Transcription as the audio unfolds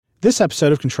This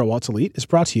episode of Control Alt Delete is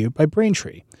brought to you by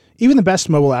Braintree. Even the best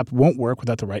mobile app won't work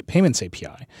without the right payments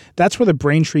API. That's where the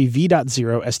Braintree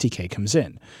V.0 SDK comes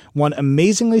in. One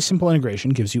amazingly simple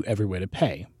integration gives you every way to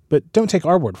pay. But don't take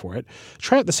our word for it.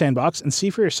 Try out the sandbox and see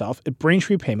for yourself at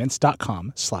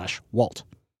BraintreePayments.com/Walt.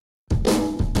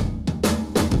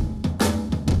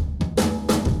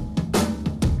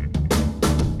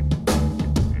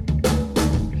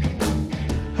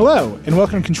 Hello, and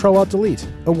welcome to Control Alt Delete,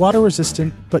 a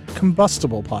water-resistant but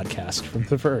combustible podcast from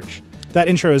The Verge. That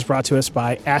intro is brought to us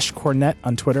by Ash Cornett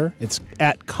on Twitter. It's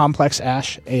at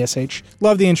ComplexAsh, ASH.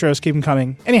 Love the intros. Keep them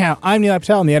coming. Anyhow, I'm Nilay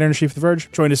Patel. I'm the editor-in-chief of The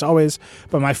Verge, joined as always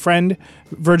by my friend,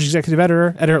 Verge Executive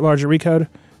Editor, Editor-at-Large at Recode,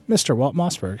 Mr. Walt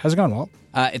Mossberg. How's it going, Walt?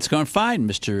 It's going fine,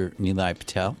 Mr. Nilay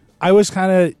Patel. I was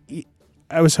hoping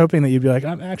that you'd be like,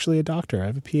 I'm actually a doctor. I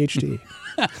have a PhD.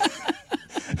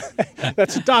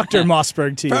 That's Dr.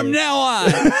 Mossberg to you. From now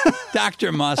on,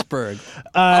 Dr. Mossberg.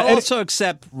 I'll also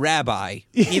accept Rabbi,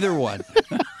 either one.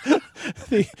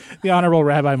 The Honorable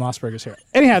Rabbi Mossberg is here.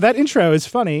 Anyhow, that intro is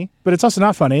funny, but it's also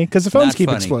not funny because the phones Not keep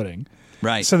funny. exploding.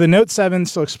 Right. So the Note 7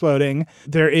 is still exploding.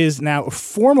 There is now a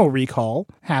formal recall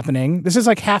happening. This is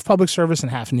like half public service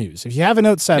and half news. If you have a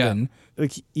Note 7,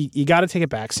 you got to take it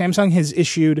back. Samsung has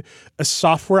issued a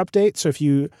software update. So if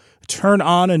you turn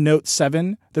on a Note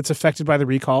 7 that's affected by the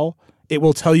recall, it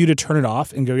will tell you to turn it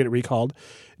off and go get it recalled.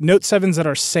 Note 7s that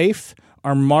are safe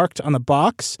are marked on the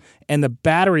box, and the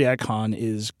battery icon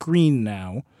is green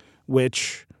now,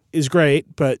 which is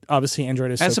great, but obviously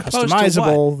Android is As so opposed to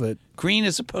customizable what? that Green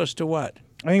as opposed to what?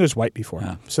 I think it was white before.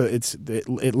 Oh. So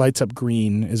it lights up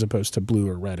green as opposed to blue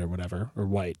or red or whatever, or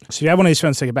white. So if you have one of these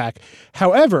phones, take it back.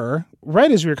 However,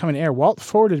 right as we were coming to air, Walt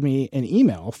forwarded me an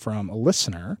email from a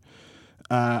listener.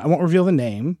 I won't reveal the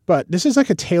name, but this is like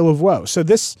a tale of woe. So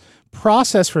this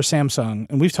process for Samsung,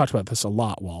 and we've talked about this a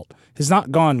lot, Walt, has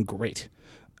not gone great.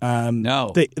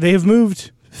 No. They have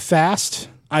moved fast.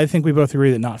 I think we both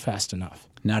agree that not fast enough.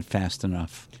 Not fast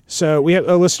enough. So we have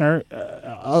a listener.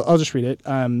 I'll just read it.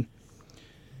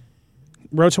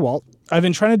 Wrote to Walt. I've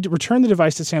been trying to return the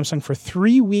device to Samsung for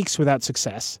 3 weeks without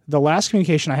success. The last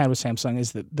communication I had with Samsung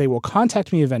is that they will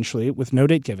contact me eventually with no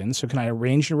date given, so can I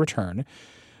arrange a return?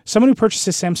 Someone who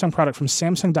purchases a Samsung product from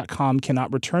Samsung.com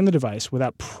cannot return the device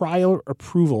without prior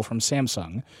approval from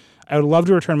Samsung. I would love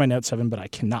to return my Note 7, but I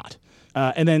cannot.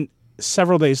 And then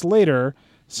several days later,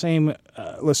 same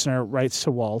listener writes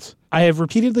to Walt, I have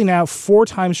repeatedly now 4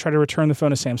 times tried to return the phone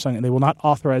to Samsung, and they will not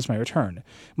authorize my return.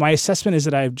 My assessment is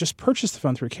that I have just purchased the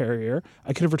phone through a carrier.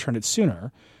 I could have returned it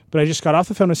sooner, but I just got off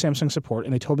the phone with Samsung support,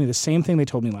 and they told me the same thing they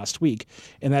told me last week,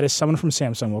 and that is someone from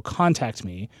Samsung will contact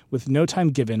me with no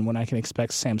time given when I can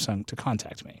expect Samsung to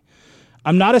contact me.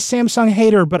 I'm not a Samsung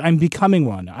hater, but I'm becoming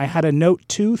one. I had a Note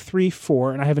 2, 3,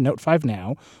 4, and I have a Note 5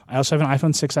 now. I also have an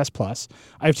iPhone 6s Plus.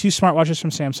 I have 2 smartwatches from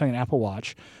Samsung and Apple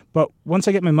Watch. But once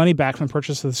I get my money back from the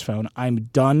purchase of this phone, I'm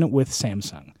done with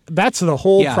Samsung. That's the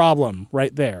whole problem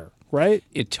right there, right?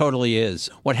 It totally is.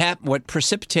 What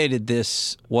precipitated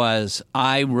this was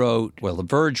The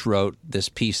Verge wrote this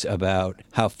piece about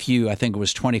how few, I think it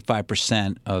was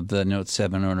 25% of the Note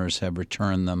 7 owners have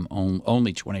returned them,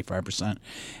 only 25%,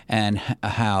 and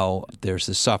how there's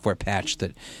this software patch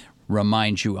that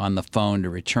reminds you on the phone to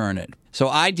return it. So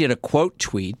I did a quote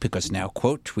tweet, because now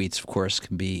quote tweets, of course,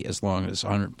 can be as long as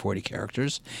 140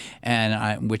 characters,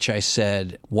 which I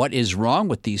said, what is wrong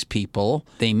with these people?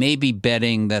 They may be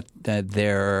betting that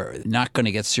they're not going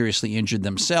to get seriously injured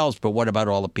themselves, but what about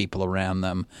all the people around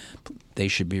them? They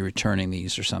should be returning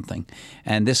these or something.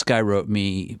 And this guy wrote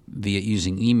me via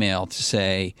using email to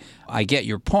say, I get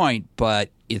your point, but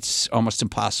it's almost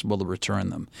impossible to return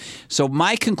them. So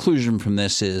my conclusion from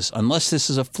this is, unless this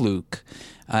is a fluke,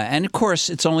 and of course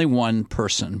it's only one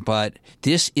person, but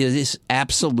this is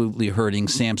absolutely hurting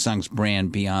Samsung's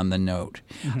brand beyond the Note.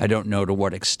 Mm-hmm. I don't know to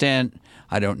what extent.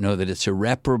 I don't know that it's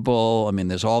irreparable. I mean,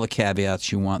 there's all the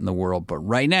caveats you want in the world. But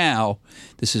right now,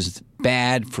 this is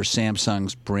bad for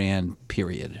Samsung's brand,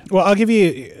 period. Well, I'll give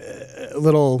you another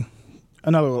little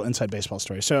inside baseball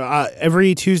story. So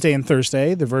every Tuesday and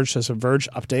Thursday, The Verge does a Verge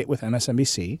update with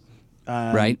MSNBC.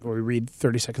 Right. Where we read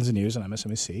 30 seconds of news on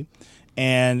MSNBC.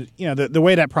 And, the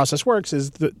way that process works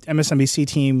is the MSNBC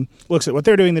team looks at what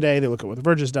they're doing today. They look at what The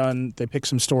Verge has done. They pick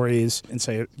some stories and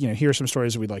say, here are some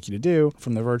stories that we'd like you to do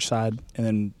from The Verge side. And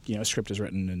then, a script is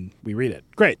written and we read it.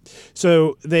 Great.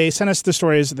 So they sent us the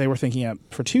stories that they were thinking up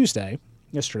for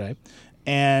yesterday.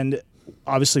 And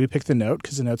obviously we picked the Note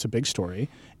because the Note's a big story.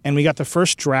 And we got the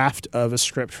first draft of a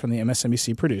script from the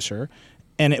MSNBC producer.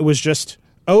 And it was just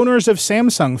owners of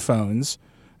Samsung phones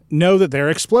know that they're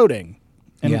exploding.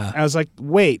 And I was like,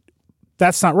 wait,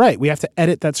 that's not right. We have to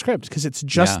edit that script because it's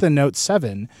just the Note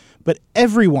 7. But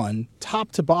everyone,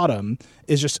 top to bottom,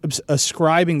 is just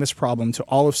ascribing this problem to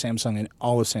all of Samsung and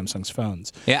all of Samsung's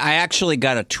phones. Yeah, I actually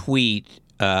got a tweet,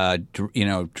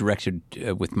 directed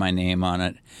with my name on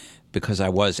it, because I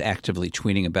was actively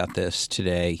tweeting about this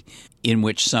today, in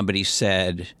which somebody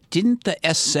said, "Didn't the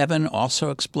S7 also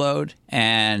explode?"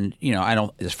 And I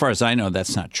don't. As far as I know,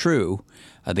 that's not true.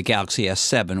 The Galaxy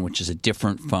S7, which is a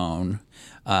different phone,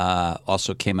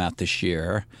 also came out this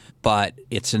year. But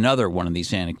it's another one of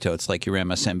these anecdotes, like your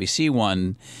MSNBC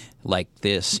one, like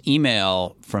this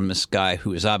email from this guy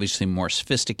who is obviously more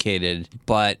sophisticated,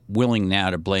 but willing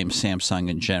now to blame Samsung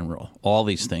in general. All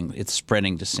these things, it's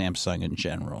spreading to Samsung in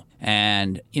general.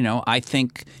 And, I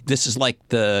think this is like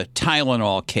the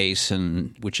Tylenol case,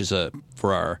 which is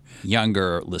for our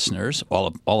younger listeners,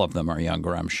 all of them are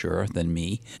younger, I'm sure, than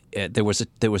me. There was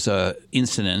a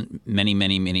incident many,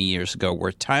 many, many years ago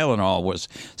where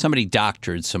somebody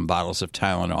doctored some bottles of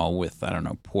Tylenol with, I don't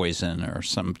know, poison or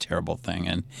some terrible thing.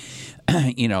 And,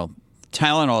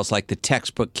 Tylenol is like the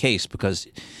textbook case because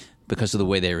of the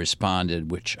way they responded,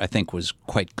 which I think was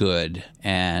quite good.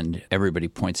 And everybody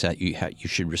points out you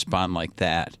should respond like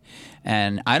that.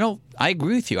 And I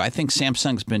agree with you. I think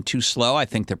Samsung's been too slow. I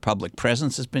think their public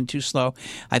presence has been too slow.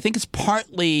 I think it's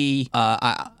partly,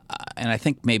 and I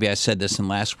think maybe I said this in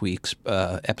last week's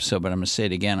episode, but I'm going to say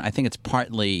it again. I think it's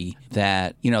partly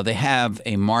that, they have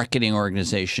a marketing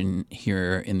organization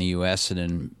here in the U.S. and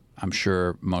in I'm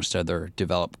sure most other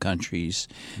developed countries,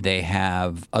 they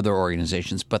have other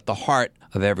organizations, but the heart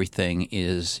of everything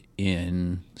is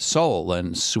in Seoul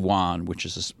and Suwon, which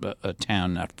is a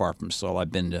town not far from Seoul.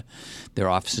 I've been to their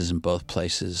offices in both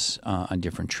places on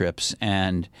different trips,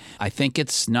 and I think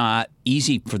it's not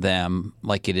easy for them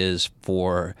like it is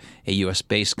for a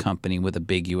U.S.-based company with a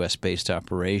big U.S.-based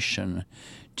operation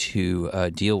to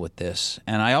deal with this.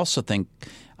 And I also think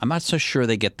I'm not so sure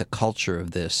they get the culture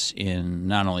of this in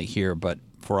not only here, but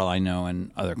for all I know,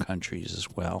 in other countries as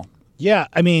well. Yeah,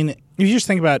 I mean, if you just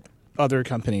think about other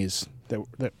companies,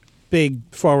 that big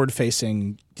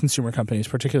forward-facing consumer companies,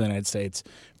 particularly in the United States,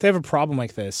 if they have a problem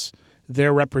like this,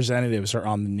 their representatives are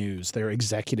on the news. Their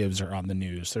executives are on the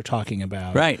news. They're talking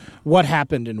about what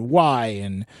happened and why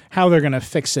and how they're going to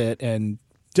fix it. And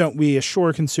don't we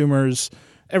assure consumers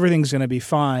everything's going to be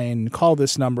fine, call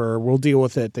this number, we'll deal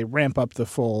with it. They ramp up the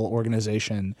full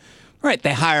organization. Right.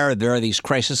 There are these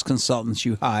crisis consultants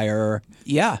you hire.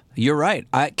 Yeah, you're right.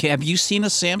 Have you seen a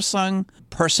Samsung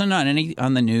person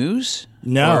on the news?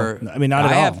 No, I mean,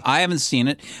 not at all. I haven't seen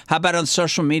it. How about on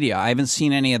social media? I haven't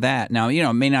seen any of that. Now,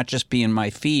 it may not just be in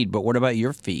my feed, but what about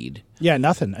your feed? Yeah,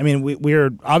 nothing. I mean, we're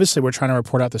trying to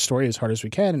report out the story as hard as we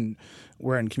can, and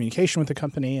we're in communication with the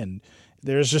company, and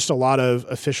there's just a lot of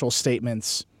official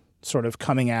statements sort of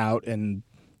coming out and,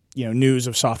 news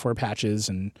of software patches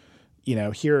and,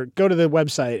 here, go to the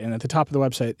website, and at the top of the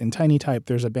website in tiny type,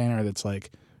 there's a banner that's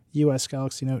like, U.S.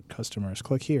 Galaxy Note customers,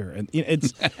 click here. And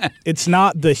it's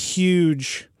not the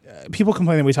huge people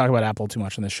complain that we talk about Apple too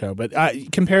much on this show, but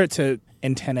compare it to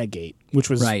Antenna Gate, which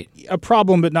was a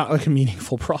problem, but not like a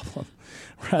meaningful problem.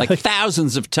 Right? Like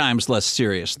thousands of times less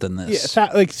serious than this.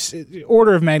 Yeah,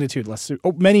 order of magnitude less.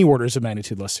 Many orders of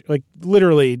magnitude less. Like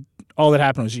literally, all that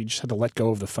happened was you just had to let go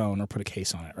of the phone or put a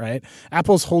case on it. Right?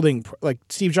 Apple's holding, like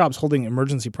Steve Jobs holding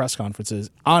emergency press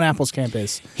conferences on Apple's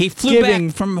campus. He flew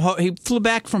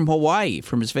back from Hawaii,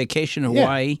 from his vacation in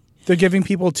Hawaii. Yeah. They're giving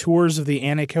people tours of the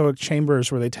anechoic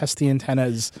chambers where they test the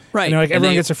antennas. Right.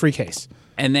 Everyone gets a free case.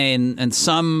 And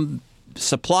some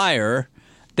supplier.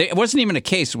 It wasn't even a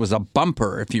case. It was a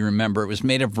bumper, if you remember. It was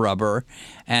made of rubber.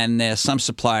 And some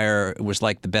supplier, it was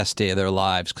like the best day of their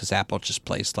lives because Apple just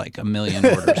placed like 1 million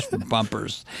orders for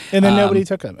bumpers. And then nobody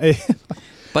took them.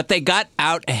 But they got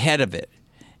out ahead of it.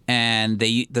 And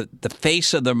the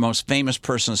face of the most famous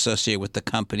person associated with the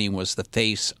company was the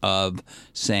face of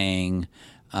saying,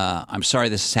 I'm sorry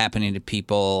this is happening to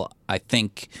people. I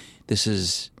think this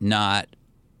is not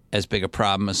as big a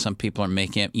problem as some people are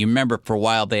making it. You remember for a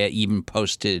while they had even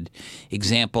posted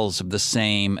examples of the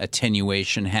same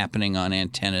attenuation happening on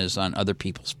antennas on other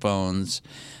people's phones,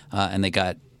 and they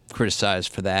got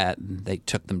criticized for that, and they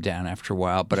took them down after a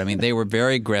while. But, I mean, they were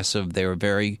very aggressive. They were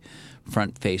very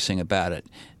front-facing about it.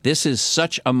 This is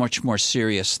such a much more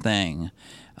serious thing.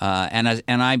 And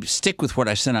I stick with what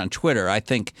I said on Twitter. I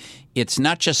think it's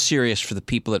not just serious for the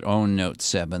people that own Note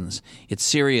 7s. It's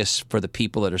serious for the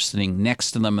people that are sitting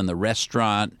next to them in the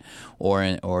restaurant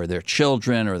or their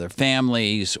children or their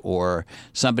families or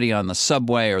somebody on the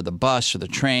subway or the bus or the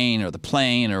train or the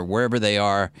plane or wherever they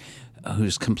are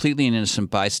who's completely an innocent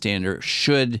bystander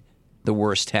should the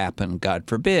worst happen, God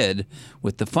forbid,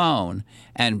 with the phone.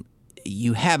 And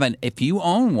you haven't, if you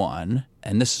own one,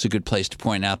 and this is a good place to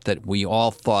point out that we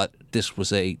all thought this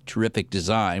was a terrific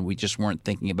design. We just weren't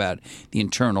thinking about the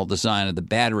internal design of the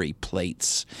battery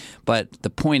plates. But the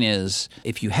point is,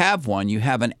 if you have one, you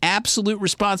have an absolute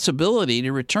responsibility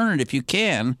to return it if you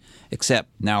can, except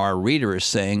now our reader is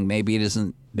saying maybe it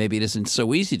isn't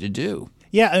so easy to do.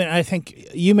 Yeah, I mean, I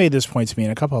think you made this point to me,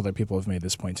 and a couple other people have made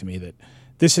this point to me, that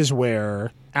this is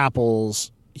where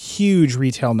Apple's huge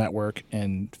retail network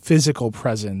and physical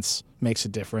presence makes a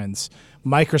difference.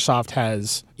 Microsoft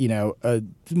has, a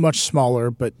much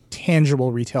smaller but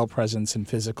tangible retail presence and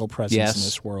physical presence in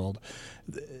this world.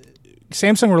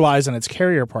 Samsung relies on its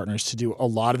carrier partners to do a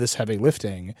lot of this heavy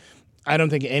lifting. I don't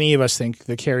think any of us think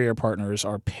the carrier partners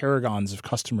are paragons of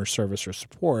customer service or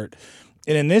support.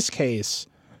 And in this case,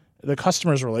 the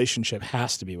customer's relationship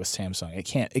has to be with Samsung.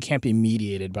 It can't be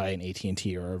mediated by an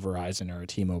AT&T or a Verizon or a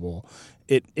T-Mobile.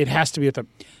 It has to be with the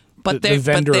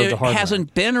vendor of the hardware. But there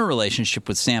hasn't been a relationship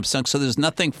with Samsung, so there's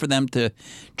nothing for them to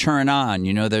turn on.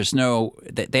 There's no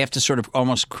 – they have to sort of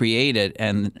almost create it.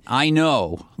 And I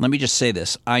know – let me just say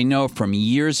this. I know from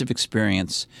years of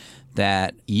experience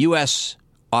that U.S.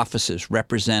 offices,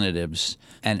 representatives,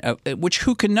 and which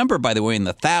who can number, by the way, in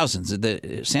the thousands.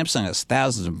 Samsung has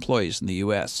thousands of employees in the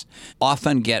U.S.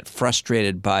 often get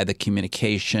frustrated by the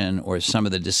communication or some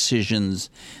of the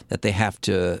decisions that they have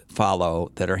to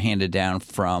follow that are handed down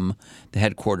from the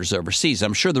headquarters overseas.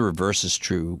 I'm sure the reverse is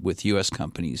true with U.S.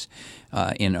 companies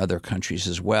in other countries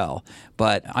as well.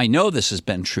 But I know this has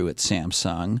been true at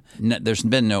Samsung. There's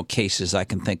been no cases I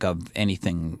can think of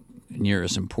anything near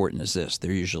as important as this.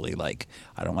 They're usually like,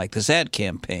 I don't like this ad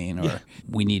campaign, or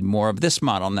we need more of this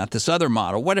model, not this other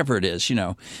model, whatever it is,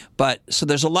 But so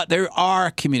there's a lot. There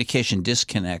are communication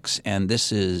disconnects, and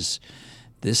this is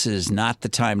not the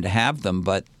time to have them.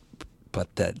 But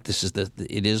that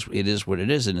it is what it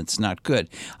is, and it's not good.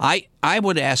 I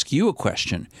would ask you a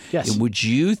question. Yes. Would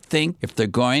you think if they're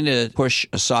going to push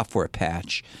a software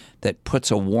patch that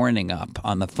puts a warning up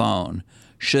on the phone,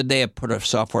 should they have put a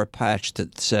software patch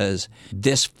that says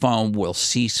this phone will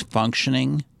cease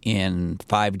functioning in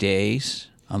 5 days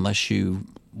unless you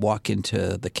walk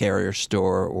into the carrier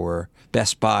store or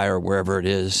Best Buy or wherever it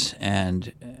is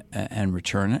and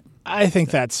return it? I think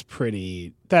that's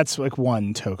like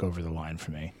one toke over the line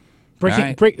for me.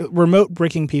 Right. Remote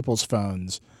bricking people's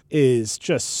phones is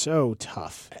just so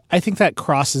tough. I think that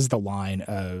crosses the line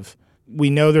of, we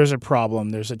know there's a problem.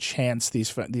 There's a chance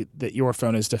that your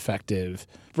phone is defective.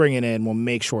 Bring it in. We'll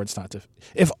make sure it's not.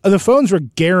 If the phones were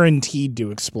guaranteed to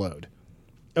explode,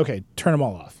 okay, turn them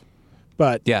all off.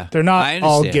 But they're not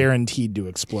all guaranteed to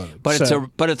explode. But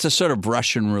it's a sort of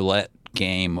Russian roulette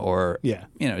game, or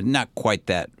not quite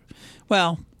that.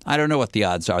 Well, I don't know what the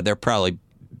odds are. They're probably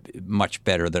much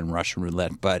better than Russian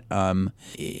roulette, but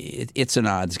it's an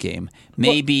odds game.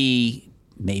 Maybe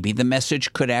the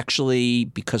message could actually,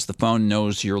 because the phone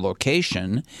knows your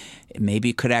location, maybe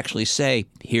it could actually say,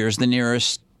 here's the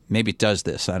nearest, maybe it does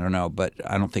this, I don't know, but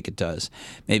I don't think it does.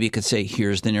 Maybe it could say,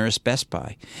 here's the nearest Best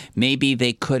Buy. Maybe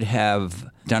they could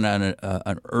have done an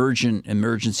urgent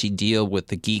emergency deal with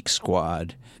the Geek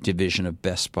Squad division of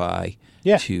Best Buy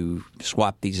to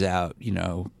swap these out,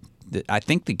 I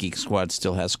think the Geek Squad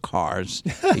still has cars.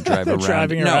 They drive around.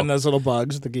 Driving around those little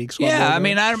bugs, the Geek Squad. Yeah,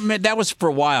 logo. That was for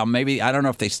a while. Maybe, I don't know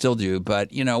if they still do, but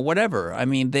whatever.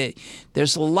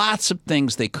 There's lots of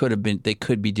things they could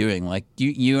be doing. Like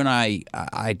you and I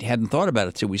hadn't thought about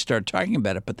it till we started talking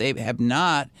about it, but they have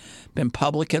not been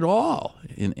public at all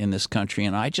in this country.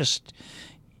 And I just,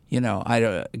 we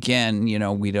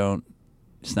don't.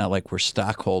 It's not like we're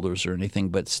stockholders or anything,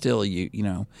 but still, they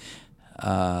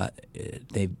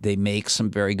make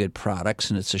some very good products,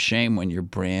 and it's a shame when your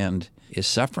brand is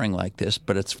suffering like this.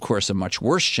 But it's, of course, a much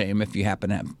worse shame if you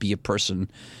happen to be a person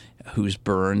who's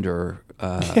burned or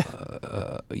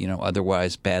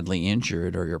otherwise badly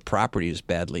injured, or your property is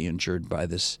badly injured by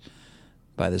this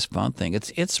phone thing.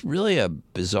 It's really a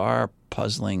bizarre,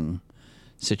 puzzling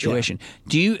situation.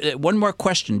 One more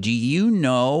question? Do you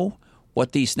know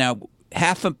what these now?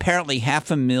 Apparently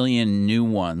 500,000 new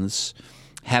ones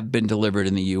have been delivered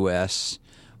in the U.S.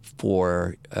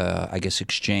 for, I guess,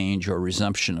 exchange or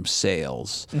resumption of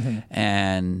sales,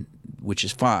 and which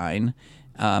is fine.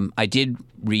 I did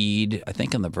read, I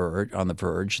think on the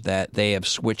Verge, that they have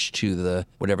switched to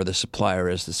whatever the supplier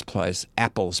is that supplies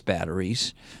Apple's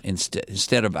batteries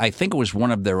instead of, I think it was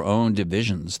one of their own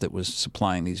divisions that was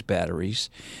supplying these batteries.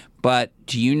 But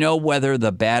do you know whether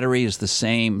the battery is the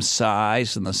same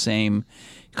size and the same?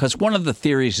 Because one of the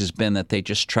theories has been that they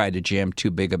just tried to jam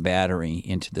too big a battery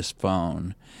into this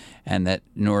phone, and that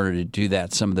in order to do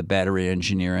that, some of the battery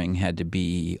engineering had to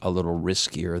be a little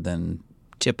riskier than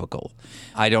typical.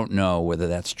 I don't know whether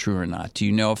that's true or not. Do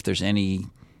you know if there's any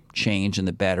change in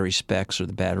the battery specs or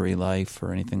the battery life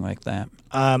or anything like that?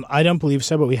 I don't believe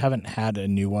so, but we haven't had a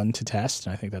new one to test,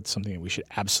 and I think that's something that we should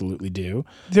absolutely do.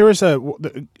 There was a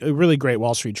really great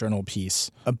Wall Street Journal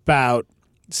piece about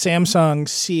Samsung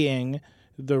seeing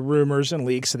the rumors and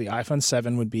leaks that the iPhone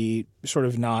 7 would be sort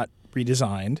of not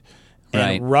redesigned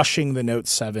and rushing the Note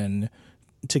 7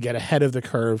 to get ahead of the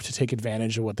curve to take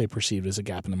advantage of what they perceived as a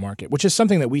gap in the market, which is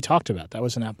something that we talked about. That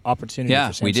was an opportunity for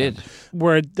Samsung. Yeah, we did.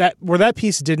 Where that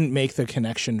piece didn't make the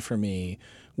connection for me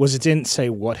was it didn't say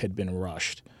what had been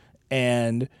rushed.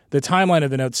 And the timeline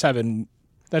of the Note 7,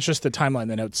 that's just the timeline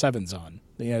the Note 7's on.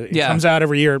 It comes out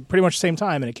every year pretty much the same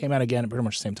time, and it came out again at pretty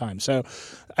much the same time. So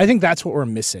I think that's what we're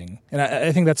missing. And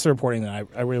I think that's the reporting that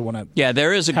I really want to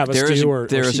there is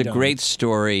a great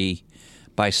story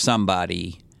by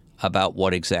somebody about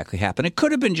what exactly happened. It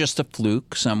could have been just a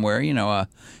fluke somewhere, a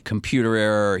computer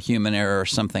error or human error or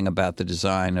something about the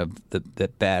design of the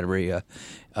battery, a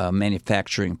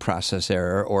manufacturing process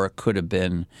error, or it could have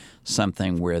been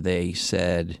something where they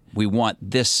said, we want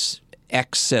this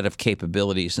X set of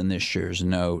capabilities in this year's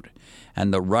Note.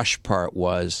 And the rush part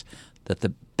was that the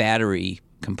battery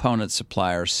component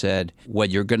supplier said, well,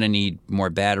 you're going to need more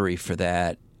battery for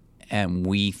that. And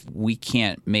we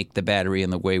can't make the battery in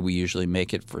the way we usually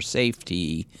make it for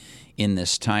safety in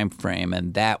this time frame,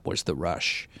 and that was the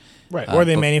rush. Right, or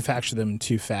they manufacture them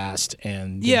too fast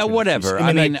and whatever.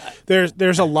 I mean,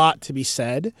 there's a lot to be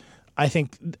said. I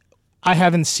think I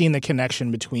haven't seen the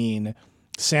connection between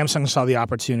Samsung saw the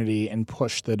opportunity and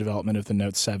pushed the development of the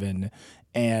Note 7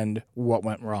 and what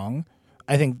went wrong.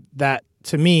 I think that,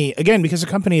 to me, again, because the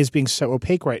company is being so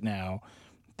opaque right now,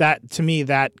 that to me,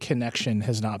 that connection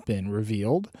has not been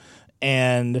revealed.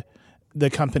 And the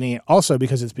company also,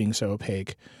 because it's being so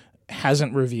opaque,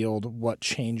 hasn't revealed what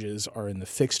changes are in the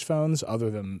fixed phones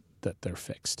other than that they're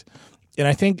fixed. And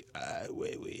I think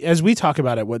as we talk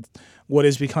about it, what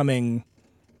is becoming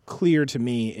clear to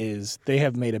me is they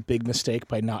have made a big mistake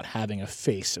by not having a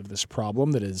face of this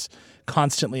problem that is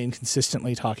constantly and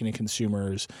consistently talking to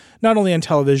consumers, not only on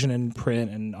television and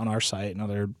print and on our site and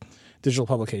other digital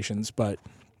publications, but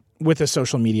with a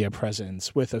social media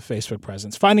presence, with a Facebook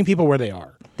presence, finding people where they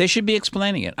are. They should be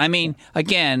explaining it. I mean,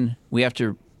 again, we have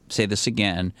to say this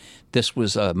again. This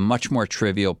was a much more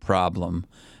trivial problem.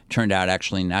 Turned out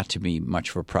actually not to be much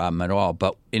of a problem at all.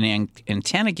 But in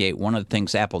AntennaGate, one of the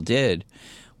things Apple did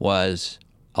was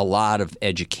a lot of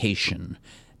education.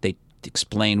 They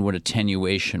explained what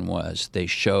attenuation was. They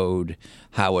showed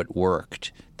how it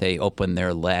worked. They opened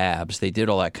their labs. They did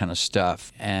all that kind of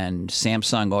stuff. And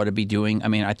Samsung ought to be doing. I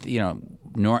mean,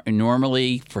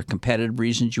 normally for competitive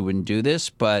reasons you wouldn't do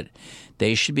this, but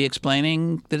they should be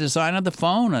explaining the design of the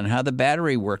phone and how the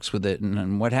battery works with it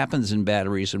and what happens in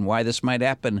batteries and why this might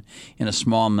happen in a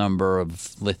small number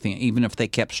of lithium, even if they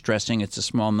kept stressing it's a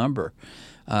small number.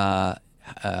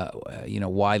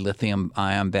 Why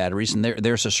lithium-ion batteries. And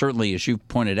there's certainly, as you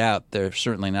pointed out, they're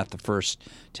certainly not the first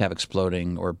to have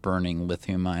exploding or burning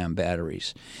lithium-ion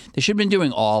batteries. They should have been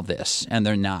doing all this, and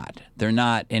they're not. They're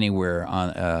not anywhere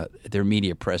on their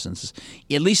media presence.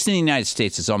 At least in the United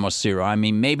States, it's almost zero. I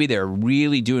mean, maybe they're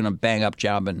really doing a bang-up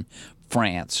job in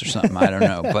France or something. I don't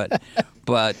know.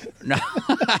 But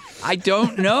I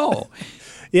don't know.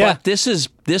 Yeah. But this is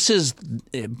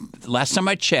last time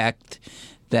I checked,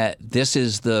 that this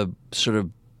is the sort of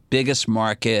biggest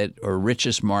market or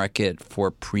richest market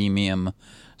for premium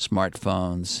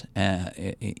smartphones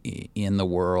in the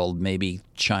world. Maybe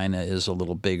China is a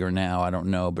little bigger now. I don't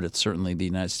know, but it's certainly the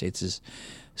United States is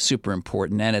super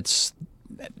important, and it's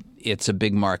a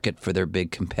big market for their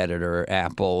big competitor,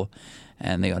 Apple,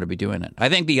 and they ought to be doing it. I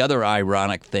think the other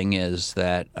ironic thing is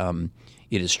that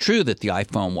it is true that the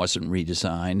iPhone wasn't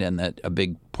redesigned and that a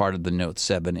big part of the Note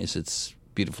 7 is its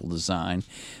beautiful design,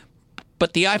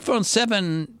 but the iPhone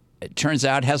 7, it turns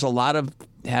out, had a lot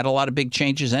of big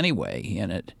changes anyway in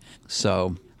it.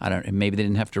 So I don't. Maybe they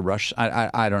didn't have to rush.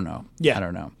 I don't know. Yeah, I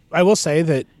don't know. I will say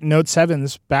that Note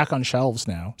 7's back on shelves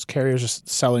now. Carriers are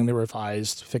selling the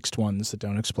revised fixed ones that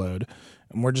don't explode,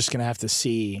 and we're just going to have to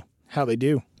see how they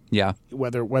do. Yeah,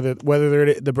 whether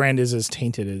the brand is as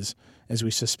tainted as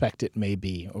we suspect it may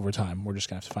be over time. We're just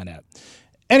going to have to find out.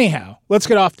 Anyhow, let's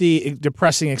get off the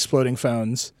depressing exploding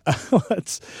phones.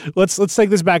 Let's take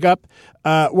this back up.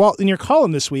 Walt, in your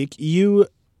column this week, you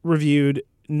reviewed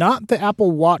not the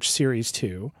Apple Watch Series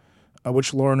 2,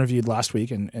 which Lauren reviewed last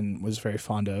week and was very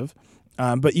fond of,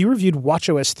 but you reviewed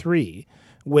watchOS 3,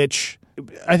 which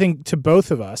I think to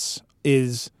both of us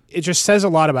it just says a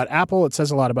lot about Apple. It says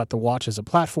a lot about the watch as a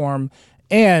platform,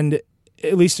 and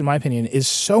at least in my opinion, is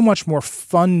so much more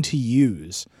fun to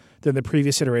use than the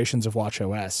previous iterations of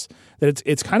watchOS. That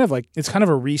it's kind of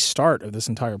a restart of this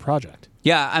entire project.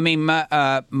 Yeah, I mean,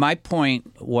 my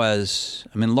point was,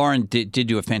 I mean, Lauren did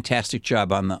do a fantastic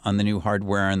job on the new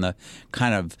hardware and the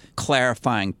kind of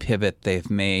clarifying pivot they've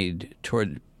made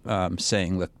toward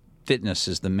saying, look, fitness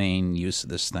is the main use of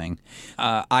this thing.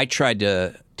 I tried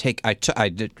to take, I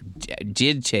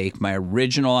did take my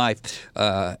original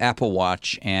Apple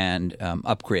Watch and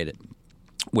upgrade it,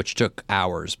 which took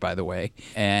hours, by the way,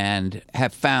 and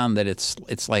have found that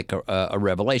it's like a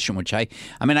revelation, which I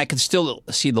mean, I can still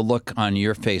see the look on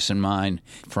your face and mine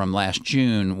from last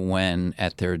June when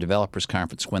at their developers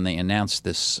conference when they announced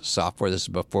this software. This is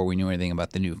before we knew anything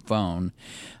about the new phone.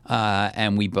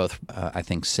 And we both, I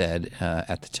think, said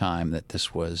at the time that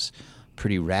this was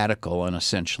pretty radical and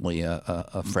essentially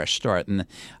a fresh start. And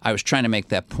I was trying to make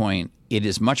that point. It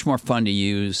is much more fun to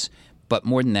use. But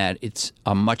more than that, it's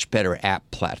a much better app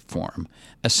platform.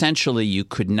 Essentially, you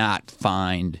could not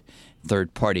find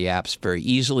third-party apps very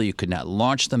easily. You could not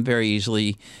launch them very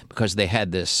easily because they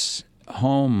had this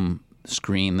home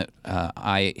screen that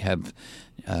I have,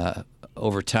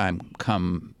 over time,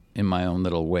 come in my own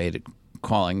little way to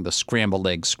calling the scrambled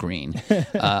egg screen.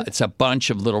 It's a bunch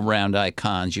of little round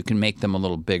icons. You can make them a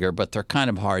little bigger, but they're kind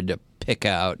of hard to pick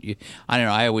out. I don't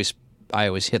know. I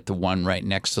always hit the one right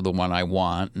next to the one I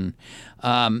want,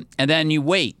 and then you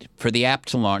wait for the app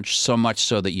to launch so much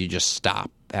so that you just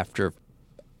stop after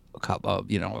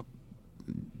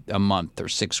a month or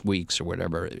 6 weeks or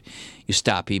whatever. You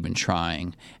stop even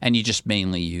trying, and you just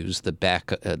mainly use the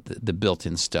the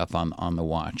built-in stuff on the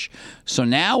watch. So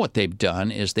now what they've done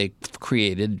is they've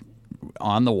created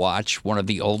on the watch one of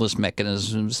the oldest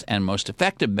mechanisms and most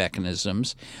effective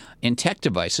mechanisms in tech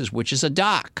devices, which is a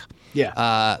dock.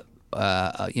 Yeah.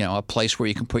 A place where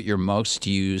you can put your most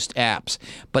used apps.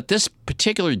 But this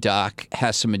particular dock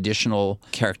has some additional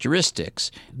characteristics.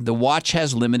 The watch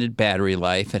has limited battery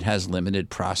life. It has limited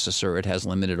processor. It has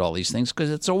limited all these things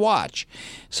because it's a watch.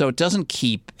 So it doesn't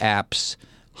keep apps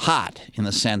hot in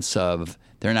the sense of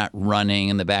they're not running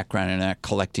in the background and not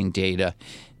collecting data.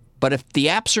 But if the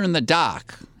apps are in the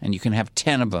dock, and you can have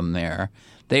 10 of them there,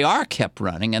 they are kept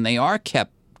running and they are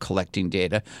kept collecting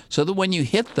data so that when you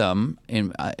hit them,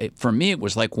 for me it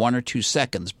was like 1 or 2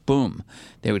 seconds, boom,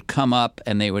 they would come up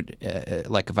and they would,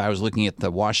 like if I was looking at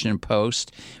the Washington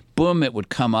Post, boom, it would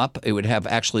come up. It would have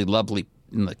actually lovely,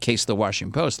 in the case of the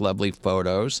Washington Post, lovely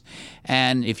photos.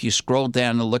 And if you scroll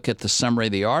down to look at the summary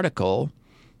of the article,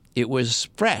 it was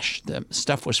fresh. The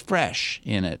stuff was fresh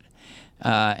in it.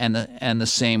 And the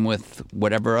same with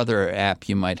whatever other app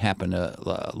you might happen to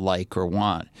like or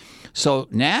want. So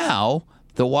now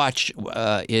the watch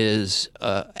is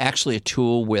actually a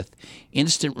tool with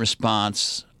instant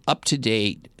response,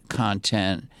 up-to-date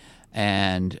content,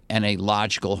 and a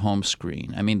logical home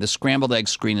screen. I mean, the scrambled egg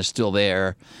screen is still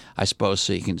there, I suppose,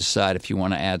 so you can decide if you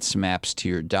want to add some apps to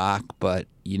your dock, but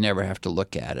you never have to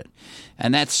look at it.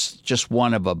 And that's just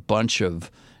one of a bunch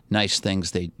of nice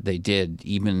things they did,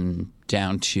 even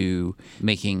down to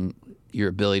making your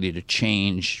ability to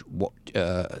change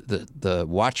the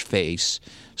watch face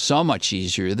so much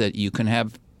easier that you can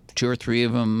have 2 or 3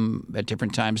 of them at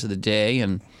different times of the day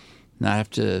and not have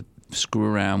to screw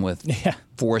around with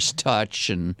force touch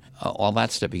and all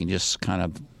that stuff. You can just kind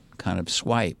of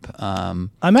swipe.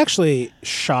 I'm actually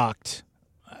shocked.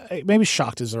 Maybe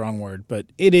shocked is the wrong word, but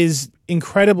it is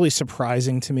incredibly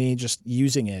surprising to me just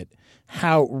using it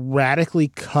how radically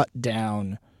cut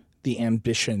down the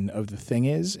ambition of the thing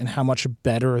is and how much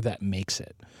better that makes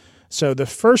it. So the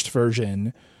first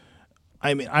version,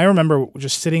 I mean, I remember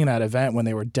just sitting in that event when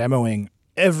they were demoing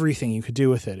everything you could do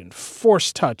with it and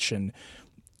force touch and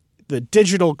the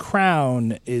digital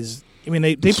crown is, I mean,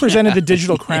 they presented the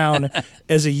digital crown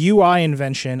as a UI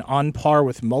invention on par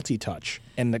with multi-touch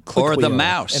and the click or wheel the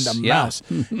mouse. And the mouse.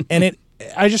 And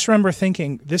I just remember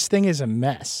thinking, this thing is a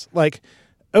mess. Like,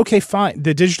 okay, fine.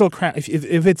 The digital crown,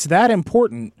 if it's that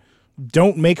important,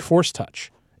 don't make force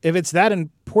touch. If it's that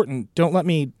important, don't let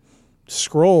me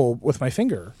scroll with my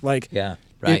finger. Like, yeah,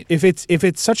 right. If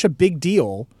it's such a big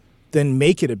deal, then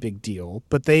make it a big deal.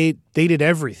 But they did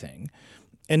everything,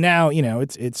 and now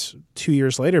it's 2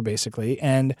 years later basically,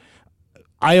 and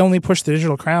I only push the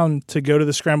digital crown to go to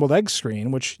the scrambled egg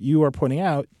screen, which you are pointing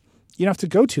out. You don't have to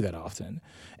go to that often,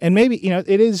 and maybe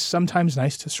it is sometimes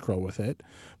nice to scroll with it,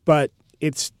 but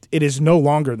it is no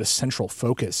longer the central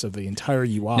focus of the entire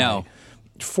UI. No.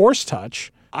 Force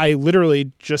touch, I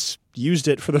literally just used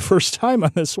it for the first time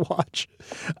on this watch.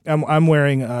 I'm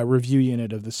wearing a review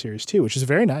unit of the Series 2, which is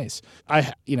very nice.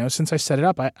 Since I set it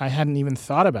up, I hadn't even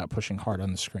thought about pushing hard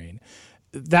on the screen.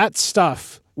 That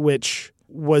stuff, which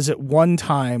was at one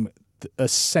time a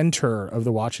center of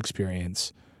the watch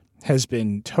experience has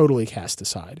been totally cast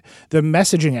aside. The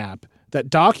messaging app, that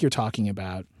dock you're talking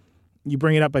about, you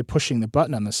bring it up by pushing the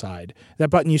button on the side. That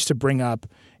button used to bring up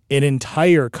an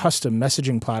entire custom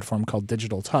messaging platform called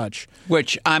Digital Touch,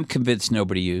 which I'm convinced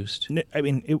nobody used. I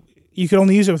mean, you could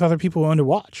only use it with other people who owned a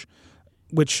watch.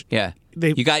 Which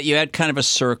you had kind of a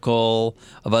circle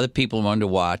of other people who owned a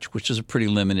watch, which is a pretty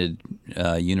limited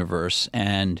universe,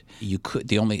 and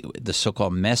the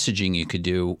so-called messaging you could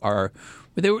do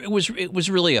it was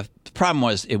really the problem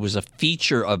was it was a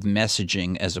feature of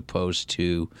messaging as opposed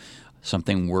to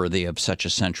something worthy of such a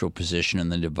central position in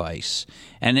the device.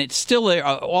 And it's still there.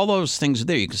 All those things are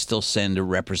there. You can still send a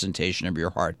representation of your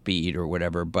heartbeat or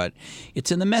whatever, but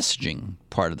it's in the messaging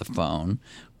part of the phone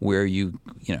where you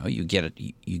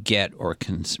get or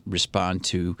can respond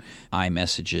to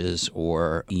iMessages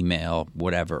or email,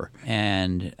 whatever.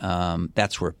 And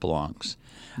that's where it belongs.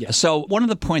 Yeah. So one of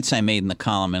the points I made in the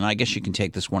column, and I guess you can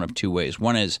take this one of two ways.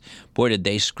 One is, boy, did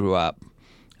they screw up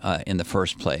in the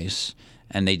first place.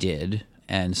 And they did.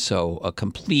 And so a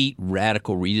complete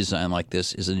radical redesign like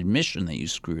this is an admission that you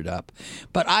screwed up.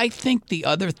 But I think the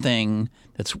other thing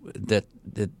that's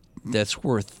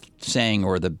worth saying,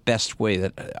 or the best way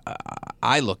that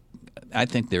I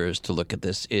think there is to look at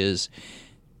this, is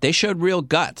they showed real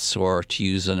guts, or to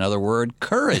use another word,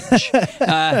 courage,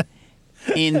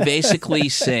 in basically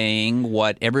saying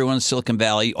what everyone in Silicon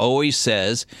Valley always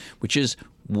says, which is,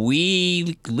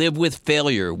 we live with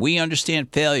failure. We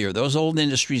understand failure. Those old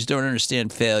industries don't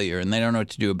understand failure, and they don't know what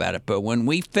to do about it. But when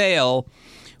we fail,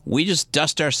 we just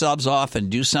dust ourselves off and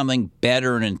do something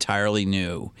better and entirely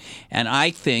new. And I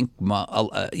think,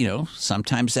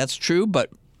 sometimes that's true,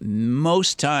 but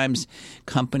most times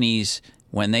companies,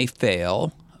 when they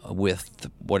fail with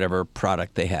whatever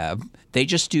product they have, they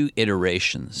just do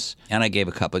iterations. And I gave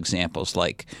a couple examples,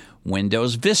 like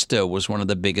Windows Vista was one of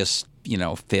the biggest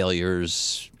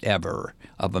failures ever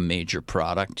of a major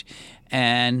product.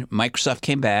 And Microsoft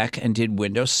came back and did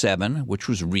Windows 7, which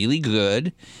was really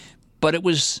good, but it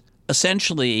was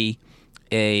essentially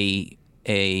a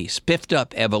spiffed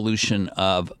up evolution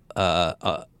of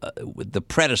the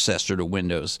predecessor to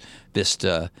Windows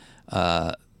Vista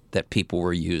that people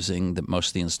were using, that most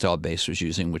of the installed base was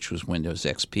using, which was Windows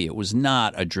XP. It was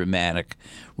not a dramatic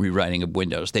rewriting of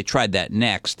Windows. They tried that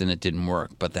next, and it didn't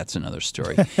work, but that's another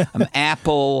story.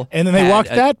 Apple and then they walked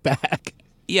that back.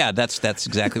 Yeah, that's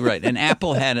exactly right. And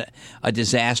Apple had a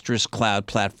disastrous cloud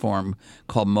platform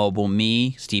called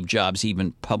MobileMe. Steve Jobs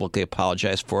even publicly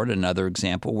apologized for it. Another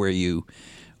example where you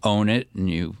own it and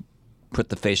you put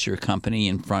the face of your company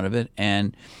in front of it.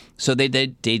 And so they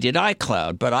did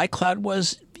iCloud, but iCloud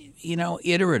was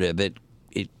iterative. It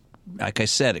like I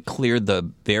said, it cleared the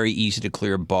very easy to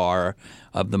clear bar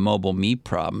of the MobileMe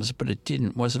problems, but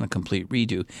it wasn't a complete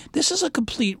redo. This is a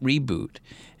complete reboot,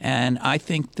 and I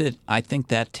think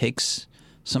that takes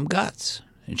some guts.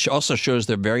 It also shows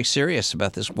they're very serious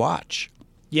about this watch.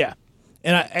 Yeah,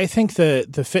 and I think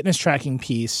the fitness tracking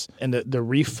piece and the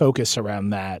refocus around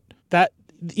that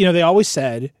they always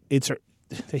said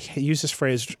they use this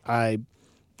phrase I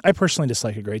personally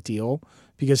dislike a great deal,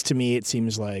 because to me it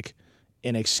seems like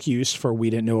an excuse for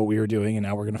we didn't know what we were doing and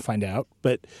now we're going to find out.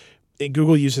 But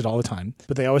Google used it all the time.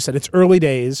 But they always said it's early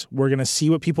days. We're going to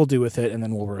see what people do with it and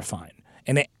then we'll refine.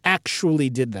 And they actually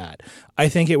did that. I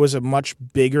think it was a much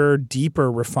bigger,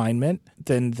 deeper refinement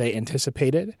than they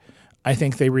anticipated. I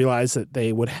think they realized that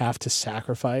they would have to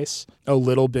sacrifice a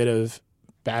little bit of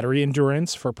battery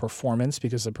endurance for performance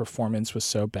because the performance was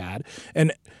so bad.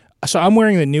 And so I'm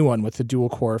wearing the new one with the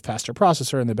dual-core faster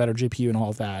processor and the better GPU and all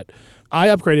of that. I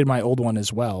upgraded my old one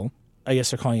as well. I guess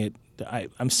they're calling it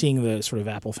 – I'm seeing the sort of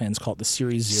Apple fans call it the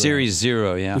Series 0. Series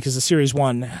 0, yeah. Because the Series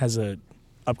 1 has a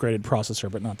upgraded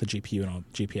processor, but not the GPU and all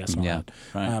GPS and all that.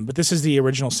 Right. But this is the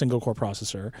original single-core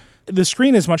processor. The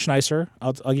screen is much nicer.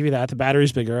 I'll give you that. The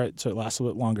battery's bigger, so it lasts a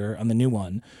little bit longer on the new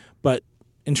one. But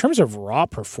in terms of raw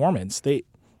performance, they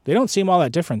don't seem all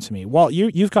that different to me. Well,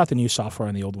 you've got the new software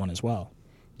on the old one as well.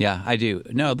 Yeah, I do.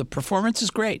 No, the performance is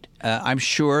great. I'm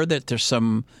sure that there's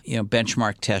some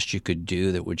benchmark test you could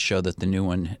do that would show that the new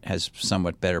one has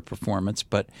somewhat better performance.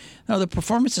 But no, the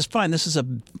performance is fine. This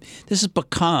has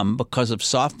become, because of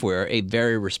software, a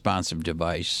very responsive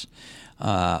device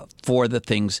for the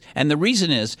things. And the reason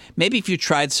is, maybe if you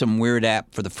tried some weird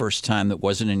app for the first time that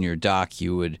wasn't in your dock,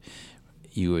 you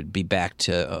would be back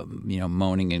to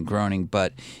moaning and groaning.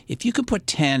 But if you could put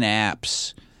 10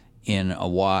 apps in a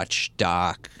watch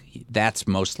dock, that's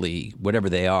mostly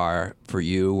whatever they are for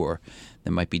you, or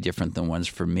that might be different than ones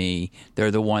for me.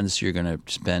 They're the ones you're going to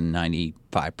spend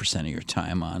 95% of your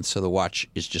time on. So the watch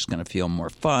is just going to feel more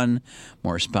fun,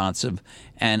 more responsive.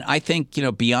 And I think,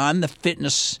 beyond the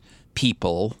fitness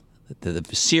people, the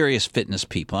serious fitness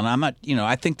people, and I'm not,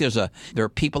 I think there are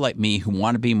people like me who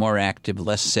want to be more active,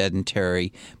 less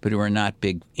sedentary, but who are not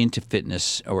big into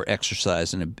fitness or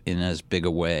exercise in as big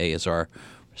a way as our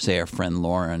friend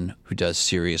Lauren, who does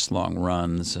serious long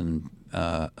runs and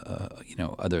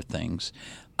other things.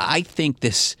 I think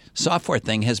this software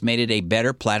thing has made it a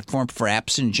better platform for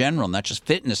apps in general, not just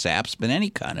fitness apps, but any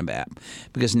kind of app.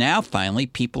 Because now, finally,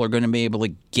 people are going to be able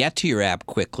to get to your app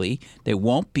quickly. They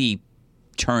won't be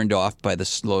turned off by the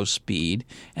slow speed,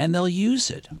 and they'll use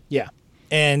it. Yeah.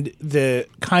 And the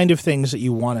kind of things that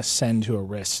you want to send to a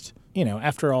wrist,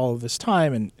 after all of this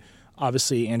time, and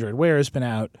obviously Android Wear has been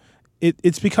out,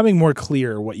 it's becoming more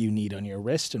clear what you need on your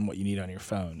wrist and what you need on your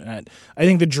phone. And I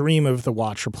think the dream of the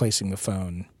watch replacing the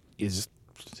phone is,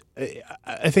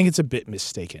 I think it's a bit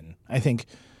mistaken. I think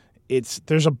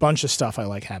there's a bunch of stuff I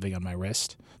like having on my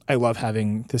wrist. I love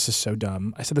having, this is so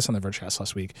dumb, I said this on the Vergecast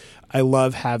last week, I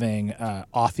love having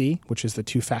Authy, which is the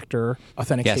two-factor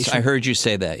authentication. Yes, I heard you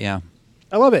say that, yeah.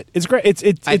 I love it. It's great.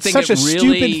 It's such a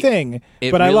stupid thing,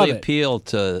 but I love it. It really appealed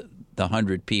to the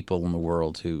 100 people in the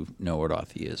world who know what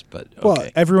Authy is, but okay. Well,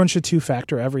 everyone should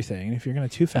two-factor everything. And if you're going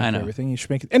to two-factor everything, you should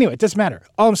make it. Anyway, it doesn't matter.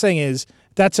 All I'm saying is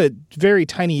that's a very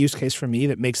tiny use case for me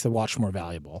that makes the watch more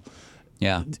valuable.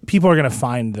 Yeah. People are going to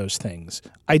find those things.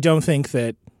 I don't think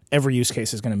that every use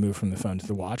case is going to move from the phone to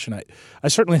the watch. And I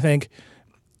certainly think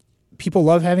people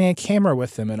love having a camera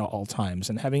with them at all times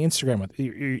and having Instagram with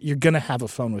you. You're going to have a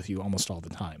phone with you almost all the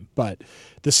time. But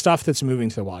the stuff that's moving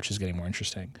to the watch is getting more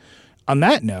interesting. On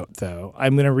that note, though,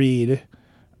 I'm going to read,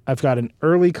 I've got an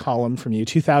early column from you,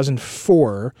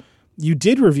 2004. You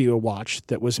did review a watch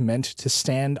that was meant to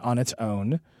stand on its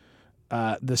own,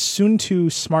 the Suunto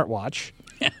smartwatch.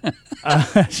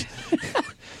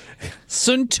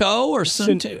 Suunto or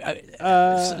Suunto?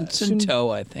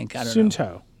 Suunto, I think. I don't know.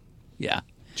 Suunto. Yeah.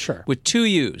 Sure. With two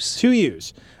U's. Two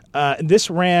U's. This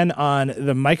ran on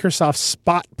the Microsoft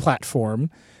Spot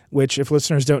platform, which, if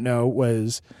listeners don't know,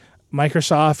 was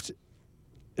Microsoft.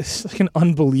 It's like an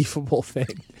unbelievable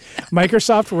thing.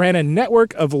 Microsoft ran a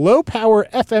network of low-power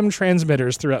FM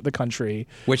transmitters throughout the country.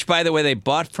 Which, by the way, they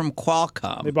bought from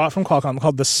Qualcomm. They bought from Qualcomm,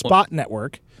 called the Spot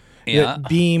Network, that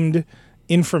beamed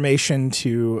information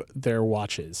to their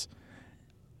watches.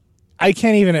 I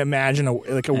can't even imagine a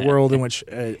world in which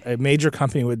a major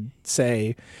company would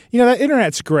say, that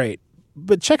internet's great,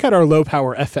 but check out our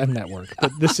low-power FM network.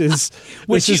 But this is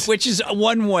which is a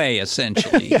one-way,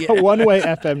 essentially. A one-way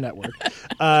FM network.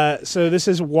 So this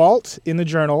is Walt in the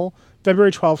Journal,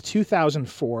 February 12,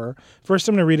 2004. First,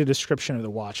 I'm going to read a description of the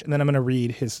watch, and then I'm going to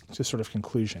read his sort of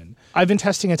conclusion. I've been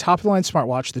testing a top-of-the-line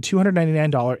smartwatch, the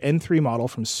 $299 N3 model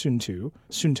from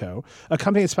Suunto, a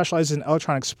company that specializes in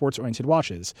electronic sports-oriented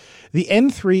watches. The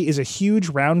N3 is a huge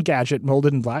round gadget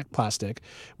molded in black plastic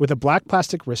with a black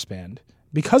plastic wristband.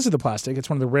 Because of the plastic, it's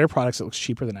one of the rare products that looks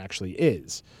cheaper than it actually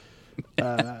is.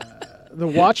 The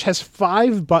watch has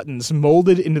 5 buttons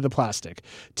molded into the plastic,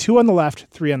 2 on the left,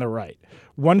 3 on the right.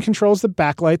 One controls the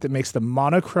backlight that makes the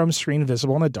monochrome screen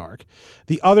visible in the dark.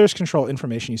 The others control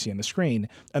information you see on the screen.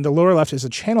 And the lower left is a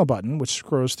channel button, which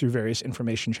scrolls through various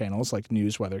information channels like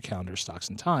news, weather, calendar, stocks,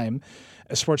 and time.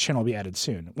 A sports channel will be added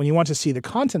soon. When you want to see the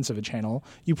contents of a channel,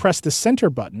 you press the center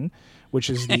button, which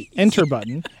is the enter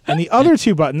button, and the other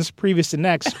 2 buttons, previous and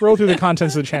next, scroll through the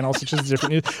contents of the channel, such as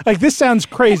different news. Like, this sounds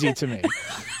crazy to me.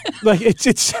 Like,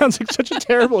 it sounds like such a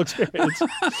terrible experience.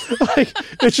 Like,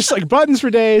 it's just like buttons for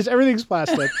days, everything's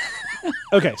plastic.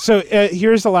 Okay, so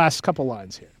here's the last couple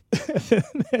lines here.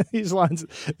 These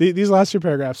last 2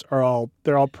 paragraphs are all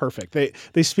perfect.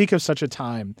 They speak of such a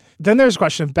time. Then there's a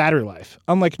question of battery life.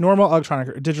 Unlike normal electronic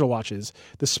or digital watches,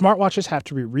 the smartwatches have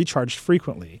to be recharged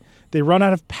frequently. They run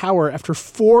out of power after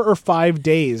 4 or 5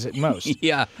 days at most.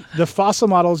 Yeah. The Fossil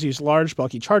models use large,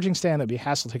 bulky charging stand that would be a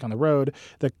hassle to take on the road.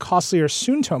 The costlier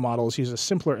Suunto models use a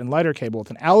simpler and lighter cable with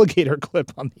an alligator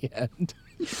clip on the end.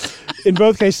 In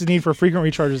both cases, the need for frequent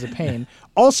recharge is a pain.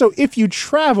 Also, if you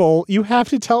travel, you have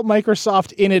to tell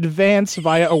Microsoft in advance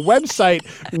via a website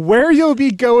where you'll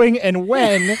be going and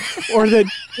when, or the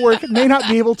network may not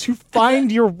be able to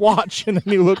find your watch in a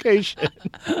new location.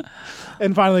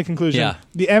 And finally, conclusion. Yeah.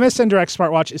 The MSN Direct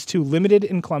smartwatch is too limited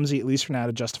and clumsy, at least for now,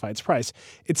 to justify its price.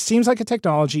 It seems like a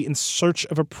technology in search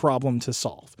of a problem to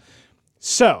solve.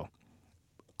 So,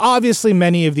 obviously,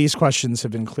 many of these questions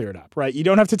have been cleared up, right? You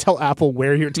don't have to tell Apple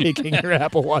where you're taking your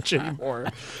Apple Watch anymore.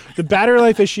 The battery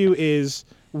life issue is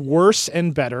worse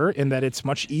and better in that it's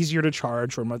much easier to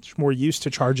charge. We're much more used to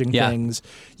charging things.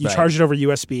 You Right. charge it over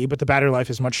USB, but the battery life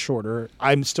is much shorter.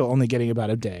 I'm still only getting about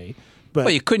a day. But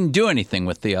Well, you couldn't do anything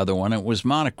with the other one. It was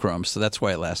monochrome, so that's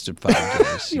why it lasted 5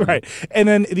 days. right. And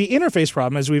then the interface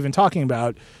problem, as we've been talking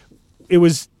about, it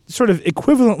was sort of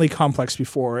equivalently complex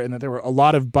before in that there were a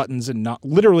lot of buttons and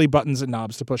literally buttons and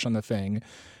knobs to push on the thing.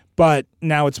 But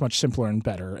now it's much simpler and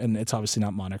better, and it's obviously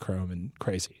not monochrome and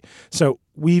crazy. So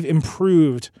we've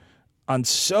improved on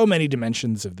so many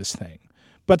dimensions of this thing.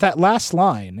 But that last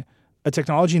line, a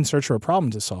technology in search of a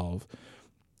problem to solve,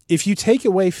 if you take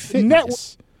away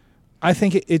fitness, I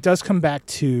think it does come back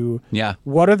to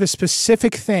what are the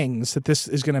specific things that this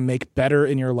is going to make better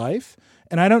in your life?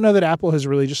 And I don't know that Apple has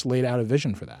really just laid out a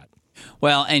vision for that.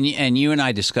 Well, and you and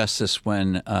I discussed this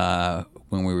when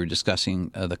we were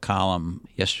discussing the column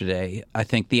yesterday. I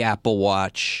think the Apple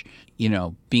Watch,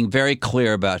 being very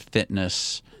clear about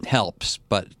fitness helps,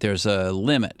 but there's a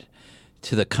limit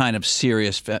to the kind of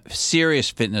serious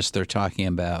fitness they're talking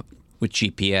about with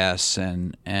GPS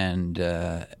and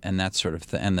that sort of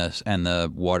thing, and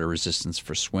the water resistance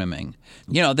for swimming.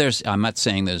 I'm not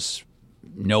saying there's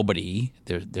nobody.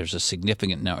 There's a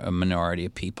significant minority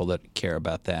of people that care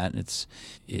about that.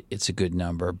 It's a good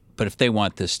number. But if they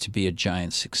want this to be a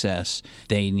giant success,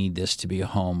 they need this to be a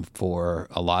home for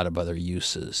a lot of other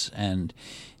uses. And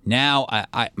now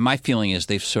my feeling is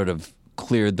they've sort of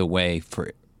cleared the way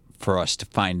for us to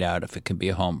find out if it can be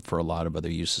a home for a lot of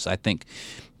other uses. I think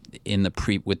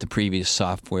with the previous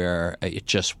software, it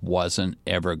just wasn't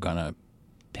ever going to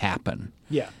happen.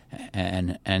 Yeah.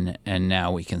 And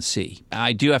now we can see.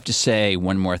 I do have to say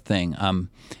one more thing.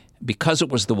 Because it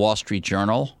was the Wall Street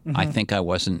Journal, I think I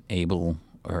wasn't able,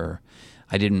 or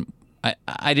I didn't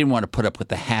want to put up with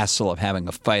the hassle of having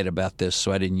a fight about this,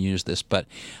 so I didn't use this. But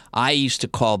I used to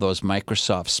call those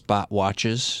Microsoft Spot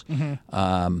watches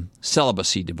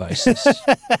celibacy devices.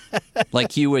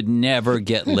 Like you would never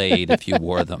get laid if you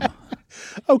wore them.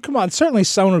 Oh, come on. Certainly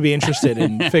someone would be interested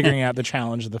in figuring out the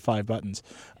challenge of the 5 buttons.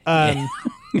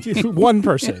 One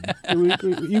person.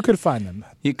 You could find them.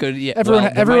 You could. Yeah.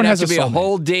 Everyone has to be soulmate. A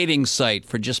whole dating site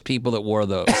for just people that wore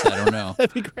those. I don't know.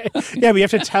 That'd be great. Yeah, but you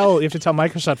have to tell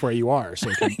Microsoft where you are, so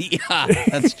yeah,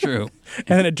 that's true.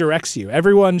 And then it directs you.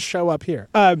 Everyone show up here.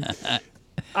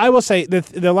 I will say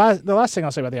the last thing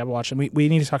I'll say about the Apple Watch, and we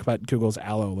need to talk about Google's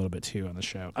Allo a little bit too on the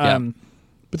show.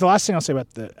 But the last thing I'll say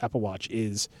about the Apple Watch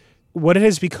is what it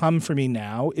has become for me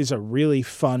now is a really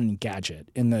fun gadget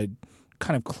in the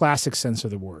kind of classic sense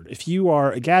of the word. If you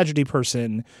are a gadgety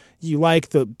person, you like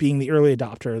being the early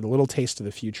adopter, the little taste of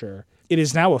the future, it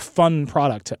is now a fun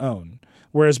product to own.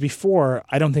 Whereas before,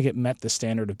 I don't think it met the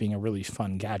standard of being a really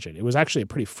fun gadget. It was actually a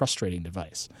pretty frustrating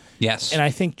device. Yes. And I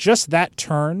think just that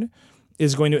turn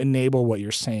is going to enable what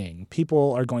you're saying.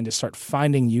 People are going to start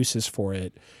finding uses for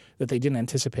it that they didn't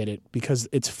anticipate it because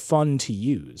it's fun to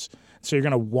use. So you're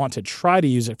going to want to try to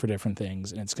use it for different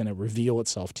things, and it's going to reveal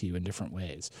itself to you in different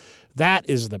ways. That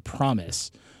is the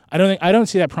promise. I don't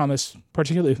see that promise,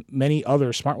 particularly with many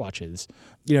other smartwatches.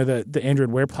 The Android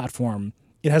Wear platform,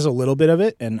 it has a little bit of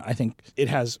it, and I think it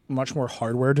has much more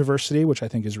hardware diversity, which I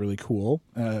think is really cool.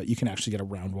 You can actually get a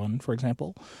round one, for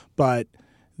example. But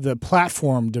the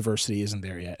platform diversity isn't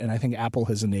there yet, and I think Apple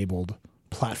has enabled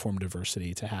platform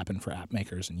diversity to happen for app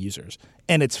makers and users.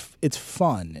 And it's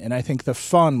fun, and I think the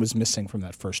fun was missing from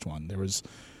that first one. There was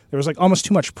like almost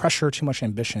too much pressure, too much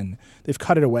ambition. They've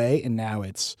cut it away, and now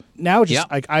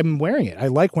like I'm wearing it. I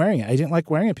like wearing it. I didn't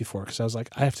like wearing it before because I was like,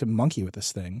 I have to monkey with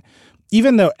this thing.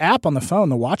 Even the app on the phone,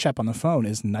 the watch app on the phone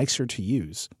is nicer to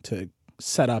use to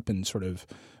set up and sort of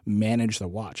manage the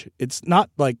watch. It's not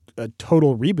like a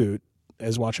total reboot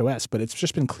as watchOS, but it's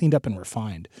just been cleaned up and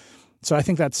refined. So I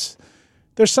think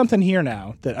there's something here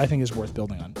now that I think is worth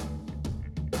building on.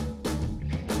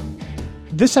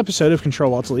 This episode of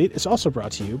Control-Alt-Delete is also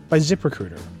brought to you by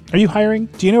ZipRecruiter. Are you hiring?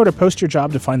 Do you know where to post your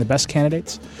job to find the best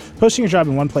candidates? Posting your job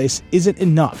in one place isn't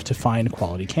enough to find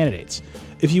quality candidates.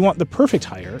 If you want the perfect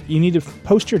hire, you need to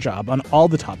post your job on all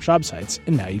the top job sites,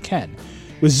 and now you can.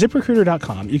 With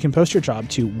ZipRecruiter.com, you can post your job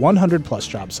to 100 plus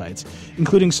job sites,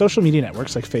 including social media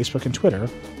networks like Facebook and Twitter,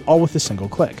 all with a single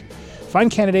click. Find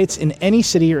candidates in any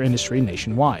city or industry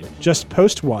nationwide. Just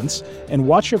post once and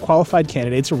watch your qualified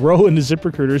candidates roll into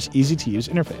ZipRecruiter's easy-to-use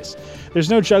interface. There's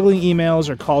no juggling emails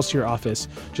or calls to your office.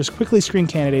 Just quickly screen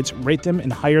candidates, rate them,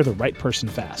 and hire the right person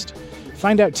fast.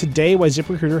 Find out today why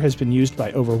ZipRecruiter has been used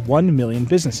by over 1 million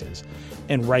businesses.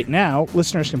 And right now,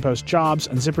 listeners can post jobs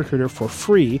on ZipRecruiter for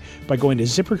free by going to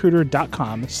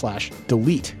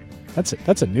ZipRecruiter.com/delete.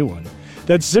 That's a new one.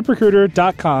 That's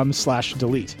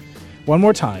ZipRecruiter.com/delete. One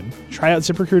more time, try out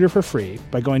ZipRecruiter for free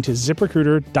by going to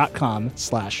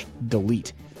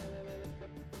ziprecruiter.com/delete.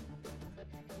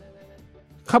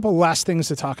 A couple last things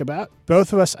to talk about.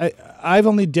 Both of us, I've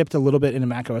only dipped a little bit into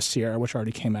macOS Sierra, which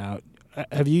already came out.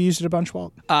 Have you used it a bunch,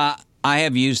 Walt? I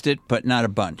have used it, but not a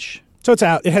bunch. So it's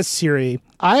out. It has Siri.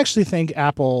 I actually think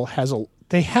Apple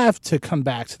they have to come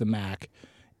back to the Mac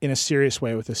in a serious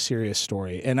way with a serious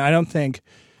story. And I don't think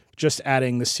just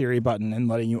adding the Siri button and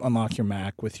letting you unlock your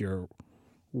Mac with your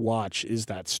watch is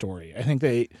that story. I think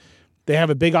they have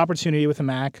a big opportunity with the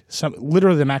Mac.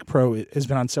 Literally, the Mac Pro has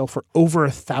been on sale for over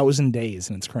 1,000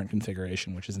 days in its current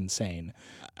configuration, which is insane.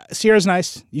 Sierra's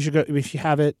nice. You should go if you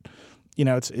have it. You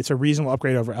know, it's a reasonable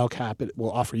upgrade over El Cap. It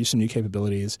will offer you some new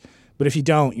capabilities. But if you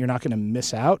don't, you're not going to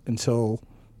miss out until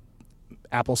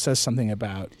Apple says something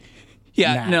about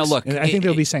Macs. No, look. And I think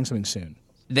they'll be saying something soon.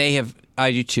 They have.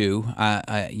 I do too.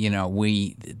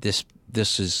 This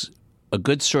is a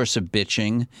good source of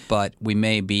bitching, but we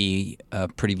may be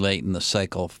pretty late in the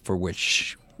cycle for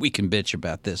which we can bitch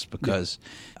about this because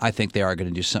I think they are going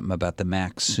to do something about the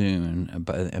Mac soon.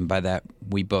 And by that,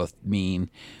 we both mean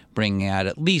bringing out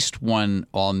at least one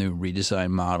all-new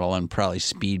redesigned model and probably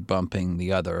speed bumping the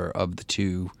other of the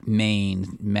two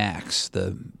main Macs,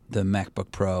 the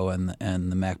MacBook Pro and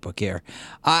the MacBook Air.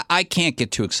 I can't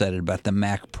get too excited about the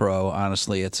Mac Pro,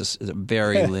 honestly. It's a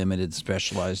very limited,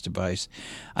 specialized device.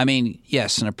 I mean,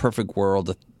 yes, in a perfect world,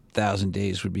 1,000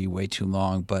 days would be way too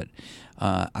long, but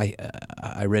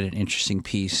I read an interesting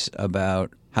piece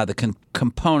about how the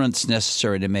components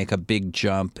necessary to make a big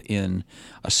jump in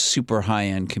a super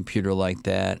high-end computer like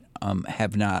that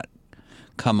have not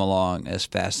come along as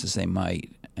fast as they might.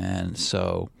 And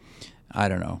so, I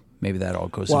don't know. Maybe that all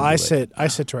goes into it. I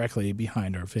sit directly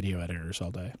behind our video editors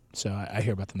all day, so I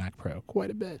hear about the Mac Pro quite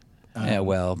a bit.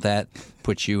 Well, that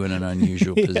puts you in an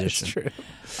unusual position.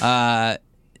 That's true.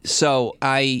 So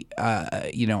I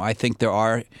think there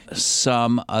are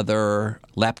some other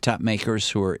laptop makers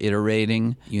who are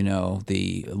iterating. You know,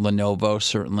 the Lenovo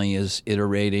certainly is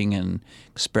iterating and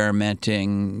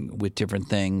experimenting with different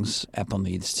things. Apple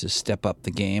needs to step up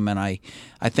the game, and I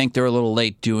think they're a little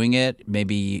late doing it,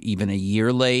 maybe even a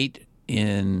year late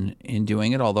in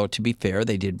doing it. Although, to be fair,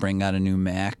 they did bring out a new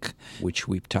Mac, which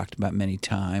we've talked about many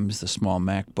times, the small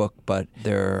MacBook, but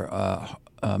they're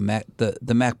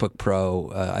the MacBook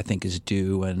Pro, I think, is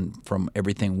due, and from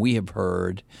everything we have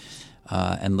heard,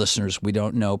 and listeners, we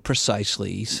don't know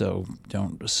precisely, so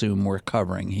don't assume we're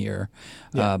covering here.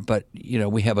 Yeah. But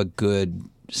we have a good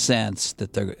sense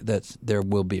that there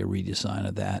will be a redesign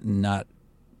of that, and not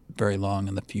very long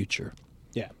in the future.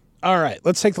 Yeah. All right.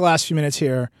 Let's take the last few minutes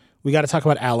here. We got to talk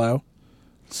about Allo.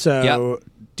 So,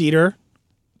 Dieter,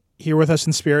 here with us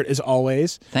in spirit as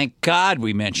always. Thank God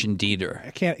we mentioned Dieter.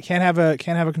 I can't have a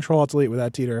Control-Alt-Delete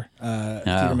without Dieter.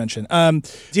 Dieter mention.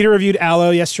 Dieter reviewed Allo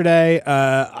yesterday.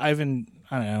 I don't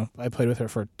know. I played with her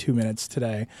for 2 minutes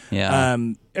today. Yeah.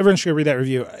 Everyone should go read that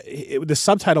review. The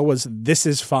subtitle was "This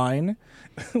is fine."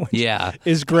 Which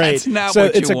is great. That's not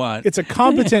what you want. It's a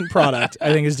competent product,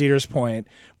 I think, is Dieter's point.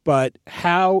 But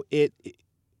how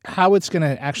it's going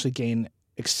to actually gain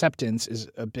acceptance is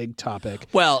a big topic.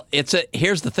 Well,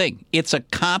 here's the thing. It's a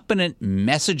competent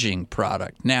messaging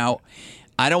product. Now,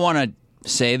 I don't want to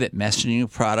say that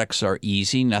messaging products are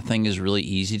easy. Nothing is really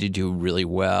easy to do really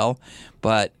well.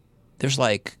 But there's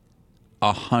like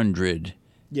 100.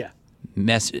 Yeah.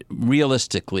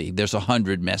 Realistically, there's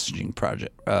 100 messaging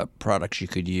products you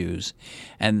could use.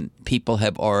 And people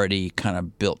have already kind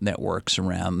of built networks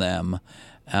around them.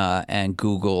 And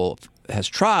Google has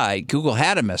tried. Google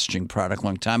had a messaging product a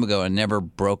long time ago and never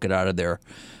broke it out of their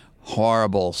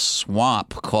horrible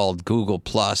swamp called Google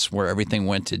Plus, where everything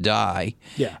went to die.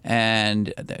 Yeah.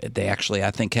 And they actually,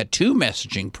 I think, had 2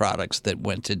 messaging products that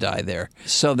went to die there.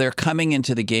 So they're coming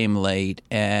into the game late.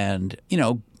 And,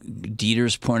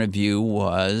 Dieter's point of view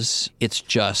was it's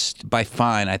just, by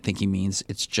fine, I think he means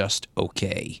it's just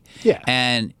okay. Yeah.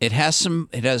 And it has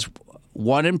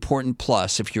one important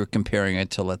plus if you're comparing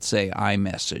it to, let's say,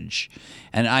 iMessage.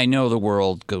 And I know the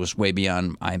world goes way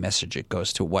beyond iMessage. It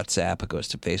goes to WhatsApp. It goes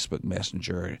to Facebook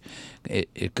Messenger.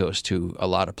 It goes to a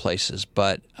lot of places.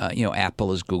 But,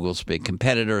 Apple is Google's big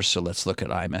competitor, so let's look at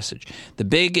iMessage. The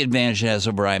big advantage it has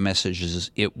over iMessage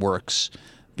is it works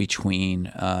between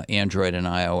Android and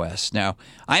iOS. Now,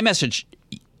 iMessage,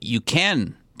 you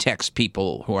can text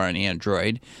people who are on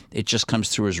Android. It just comes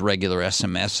through as regular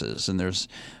SMSs, and there's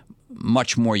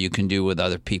much more you can do with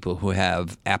other people who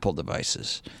have Apple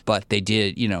devices. But they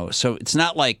did, so it's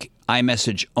not like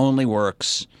iMessage only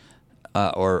works,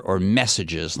 or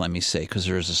Messages, let me say, because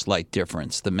there's a slight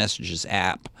difference. The Messages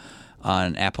app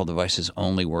on Apple devices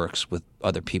only works with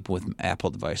other people with Apple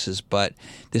devices. But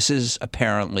this is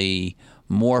apparently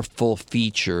more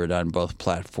full-featured on both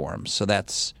platforms. So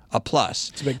that's a plus.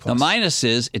 It's a big plus. The minus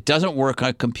is it doesn't work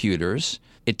on computers.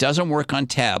 It doesn't work on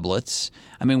tablets.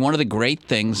 I mean, one of the great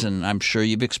things, and I'm sure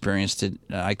you've experienced it,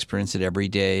 I experience it every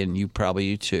day, and you probably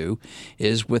do too,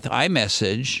 is with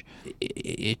iMessage,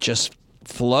 it just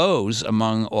flows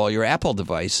among all your Apple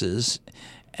devices.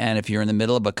 And if you're in the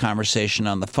middle of a conversation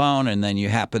on the phone and then you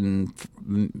happen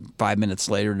 5 minutes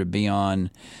later to be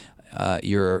on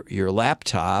your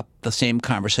laptop, the same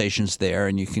conversation's there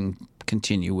and you can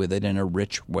continue with it in a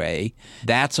rich way.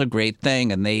 That's a great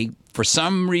thing. And they, for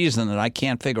some reason that I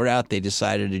can't figure out, they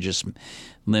decided to just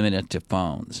limit it to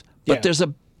phones. But Yeah. there's a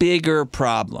bigger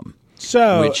problem.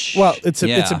 So, Which- it's a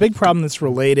yeah. big problem that's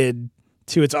related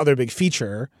to its other big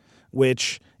feature,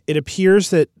 which it appears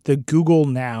that the Google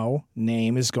Now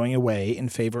name is going away in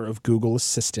favor of Google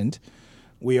Assistant.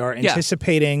 We are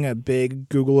anticipating a big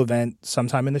Google event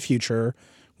sometime in the future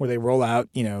where they roll out,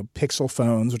 Pixel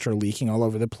phones, which are leaking all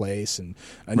over the place, and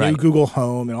a new Right. Google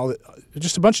Home, and all that,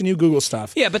 just a bunch of new Google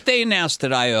stuff. Yeah, but they announced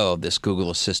at I/O this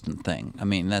Google Assistant thing. I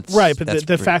mean, that's Right, but that's the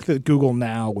pretty- fact that Google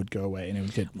Now would go away and it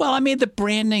would get Well, I mean,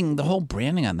 the whole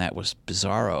branding on that was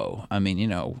bizarro. I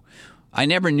mean, I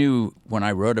never knew when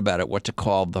I wrote about it what to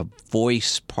call the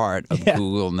voice part of Yeah.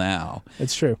 Google Now.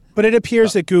 It's true. But it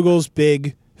appears that Google's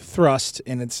big thrust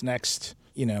in its next,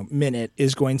 minute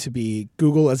is going to be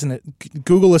Google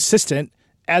Assistant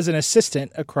as an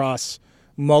assistant across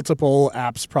multiple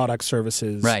apps, products,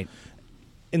 services. Right.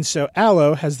 And so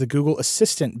Allo has the Google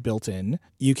Assistant built in.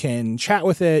 You can chat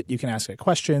with it. You can ask it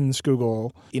questions.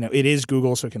 Google, it is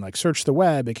Google, so it can search the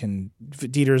web. It can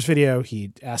Dieter's video.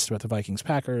 He asked about the Vikings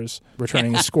Packers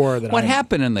returning a score that What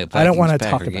happened in the Vikings I don't want to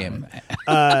Packer talk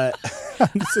about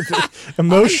game?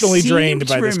 emotionally I seem drained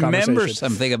by to this remember conversation.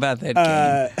 something about that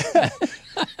game.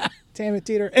 Damn it,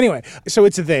 Dieter. Anyway, so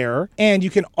it's there, and you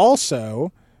can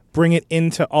also bring it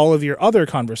into all of your other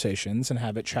conversations and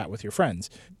have it chat with your friends.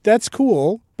 That's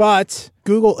cool, but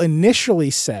Google initially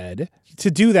said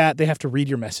to do that, they have to read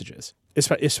your messages,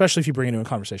 especially if you bring it into a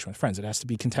conversation with friends. It has to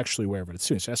be contextually aware of what it's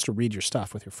doing, so it has to read your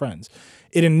stuff with your friends.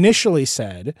 It initially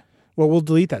said, well, we'll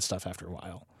delete that stuff after a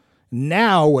while.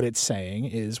 Now what it's saying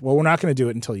is, well, we're not going to do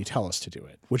it until you tell us to do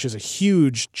it, which is a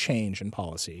huge change in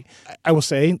policy. I will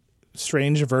say,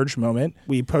 strange Verge moment.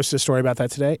 We posted a story about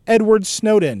that today. Edward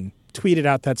Snowden tweeted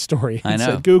out that story and I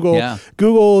know. said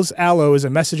Google's Allo is a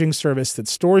messaging service that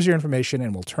stores your information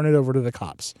and will turn it over to the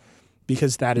cops,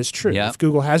 because that is true. Yep. If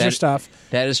Google has your stuff,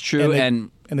 that is true,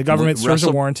 and the government serves a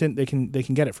Russell- warrant, they can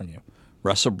get it from you.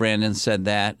 Russell Brandon said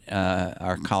that,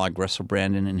 our colleague Russell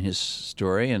Brandon in his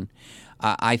story, and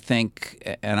I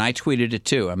think, and I tweeted it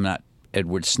too. I'm not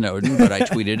Edward Snowden, but I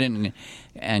tweeted it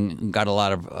and got a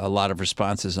lot of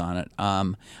responses on it.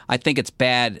 I think it's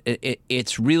bad.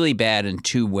 It's really bad in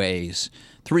three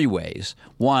ways.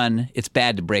 One, it's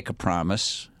bad to break a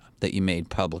promise that you made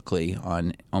publicly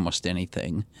on almost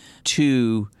anything.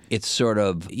 Two, it's sort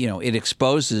of, it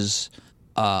exposes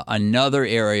another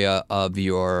area of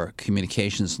your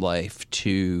communications life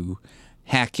to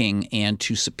hacking and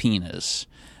to subpoenas.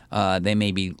 They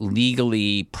may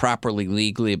be properly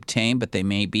legally obtained, but they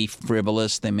may be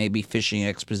frivolous. They may be fishing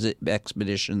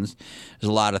expeditions. There's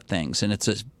a lot of things, and it's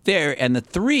a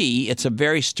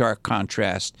very stark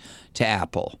contrast to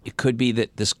Apple. It could be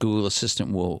that this Google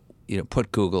Assistant will,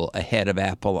 put Google ahead of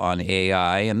Apple on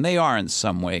AI, and they are in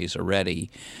some ways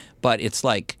already. But it's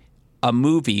like a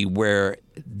movie where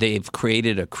they've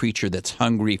created a creature that's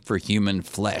hungry for human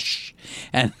flesh,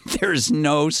 and there's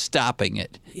no stopping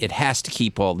it. It has to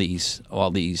keep all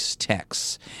these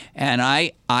texts. And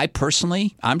I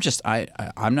personally, I'm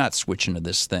not switching to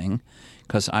this thing,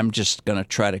 because I'm just going to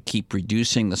try to keep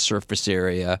reducing the surface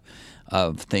area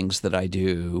of things that I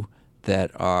do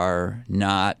that are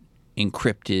not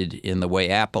encrypted in the way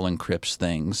Apple encrypts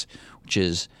things, which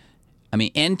is,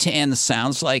 end-to-end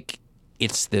sounds like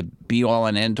it's the be-all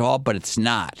and end-all, but it's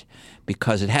not,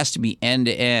 because it has to be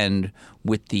end-to-end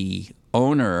with the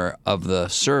owner of the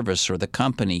service or the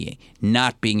company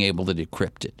not being able to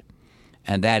decrypt it.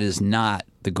 And that is not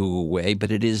the Google way, but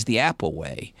it is the Apple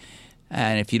way.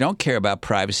 And if you don't care about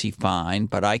privacy, fine,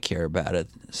 but I care about it.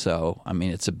 So,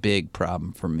 it's a big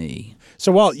problem for me.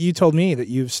 So, Walt, you told me that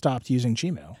you've stopped using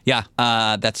Gmail. Yeah,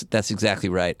 that's exactly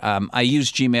right. I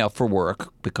use Gmail for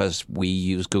work because we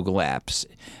use Google Apps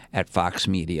at Fox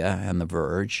Media and The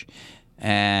Verge,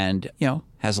 and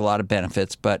has a lot of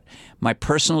benefits. But my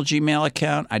personal Gmail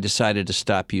account, I decided to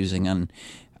stop using, and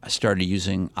I started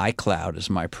using iCloud as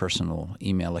my personal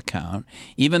email account,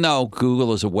 even though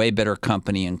Google is a way better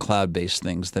company in cloud-based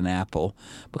things than Apple,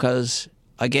 because,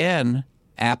 again,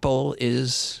 Apple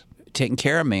is taking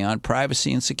care of me on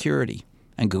privacy and security,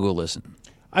 and Google isn't.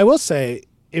 I will say,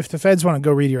 if the feds want to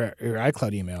go read your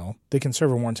iCloud email, they can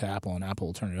serve a warrant to Apple, and Apple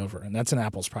will turn it over, and that's in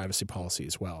Apple's privacy policy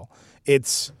as well.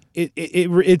 It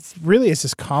really is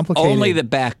this complicated. Only the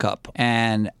backup,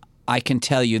 and I can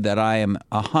tell you that I am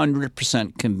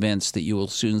 100% convinced that you will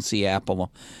soon see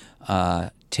Apple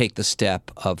take the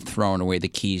step of throwing away the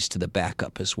keys to the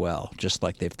backup as well, just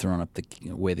like they've thrown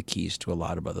away the keys to a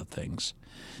lot of other things.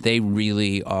 They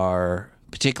really are,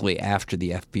 particularly after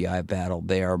the FBI battle,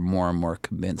 they are more and more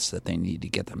convinced that they need to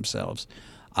get themselves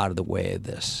out of the way of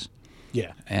this.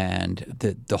 Yeah. And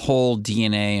the whole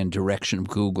DNA and direction of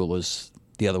Google is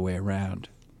the other way around.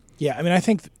 Yeah, I mean, I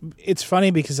think it's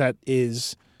funny because that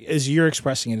is, as you're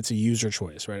expressing it, it's a user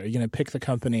choice, right? Are you going to pick the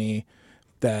company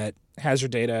that has your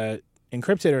data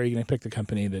encrypted, or are you going to pick the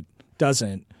company that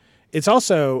doesn't? It's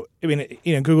also, I mean,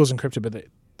 Google's encrypted, but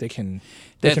they can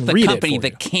read it for you. The company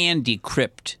that can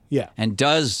decrypt and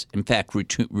does, in fact,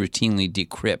 routinely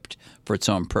decrypt for its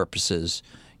own purposes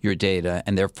your data,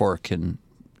 and therefore can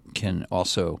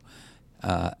also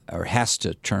or has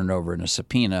to turn it over in a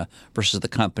subpoena, versus the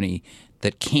company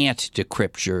that can't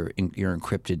decrypt your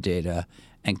encrypted data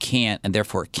and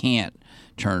therefore can't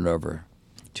turn it over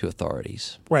to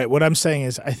authorities. Right. What I'm saying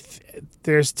is,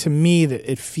 there's, to me, that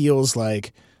it feels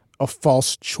like a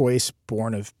false choice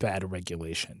born of bad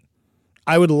regulation.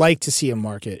 I would like to see a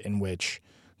market in which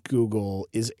Google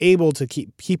is able to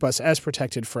keep us as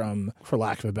protected from, for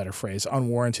lack of a better phrase,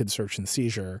 unwarranted search and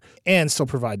seizure, and still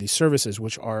provide these services,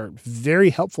 which are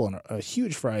very helpful in a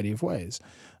huge variety of ways.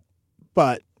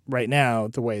 But right now,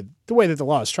 the way that the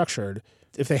law is structured,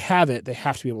 if they have it, they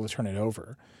have to be able to turn it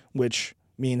over, which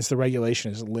means the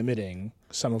regulation is limiting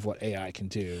some of what AI can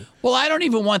do. Well, I don't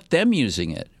even want them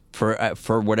using it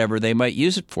for whatever they might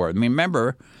use it for. I mean,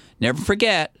 remember, never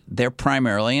forget, they're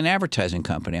primarily an advertising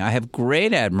company. I have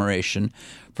great admiration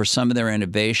for some of their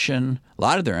innovation, a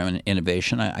lot of their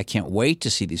innovation. I can't wait to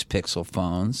see these Pixel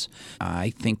phones. I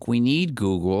think we need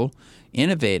Google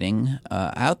innovating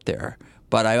out there.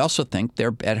 But I also think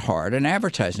they're at heart an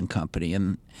advertising company,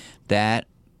 and that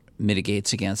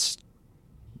mitigates against,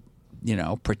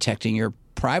 protecting your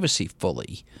privacy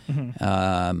fully.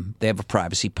 Mm-hmm. They have a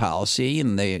privacy policy,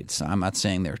 and I'm not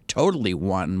saying they're totally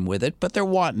wanton with it, but they're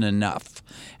wanton enough,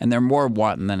 and they're more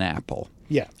wanton than Apple.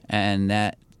 Yeah, and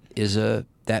that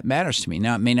matters to me.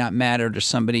 Now, it may not matter to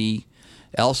somebody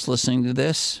else listening to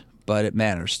this, but it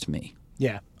matters to me.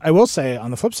 Yeah, I will say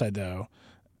on the flip side, though,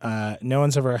 no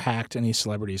one's ever hacked any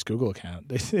celebrity's Google account.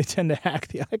 They tend to hack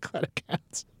the iCloud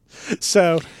accounts.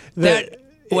 So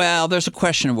there's a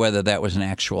question of whether that was an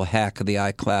actual hack of the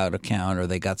iCloud account or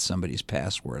they got somebody's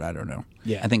password. I don't know.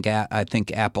 Yeah, I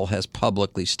think Apple has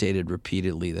publicly stated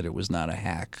repeatedly that it was not a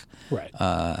hack, right?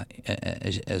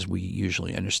 As we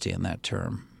usually understand that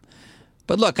term.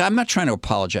 But look, I'm not trying to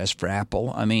apologize for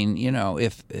Apple. I mean,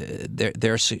 if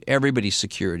everybody's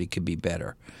security could be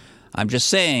better. I'm just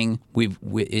saying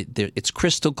it's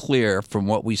crystal clear from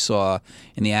what we saw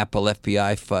in the Apple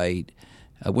FBI fight,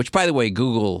 which, by the way,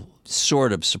 Google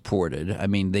sort of supported. I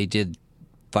mean, they did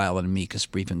file an amicus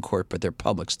brief in court, but their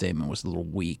public statement was a little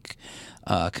weak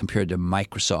compared to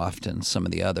Microsoft and some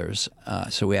of the others.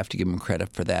 So we have to give them credit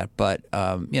for that. But,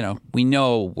 we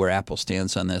know where Apple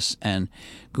stands on this. And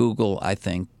Google, I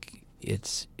think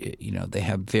they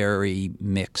have very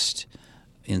mixed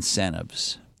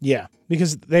incentives. Yeah,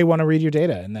 because they want to read your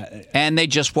data. And they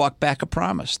just walked back a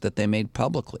promise that they made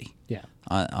publicly yeah.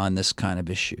 on this kind of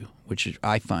issue, which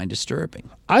I find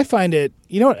disturbing. I find it,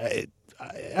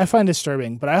 I find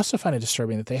disturbing, but I also find it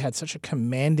disturbing that they had such a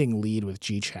commanding lead with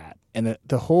GChat, and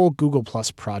the whole Google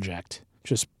Plus project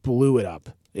just blew it up.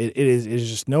 It is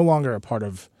just no longer a part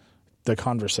of the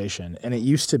conversation, and it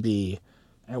used to be.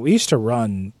 We used to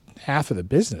run half of the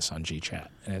business on GChat,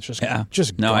 and it's just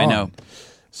gone. I know.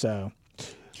 So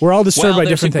we're all disturbed by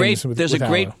different things. There's a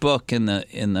great book in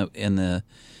the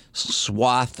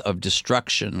swath of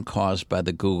destruction caused by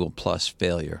the Google Plus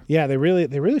failure. Yeah, they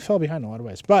really fell behind in a lot of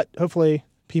ways. But hopefully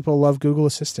people love Google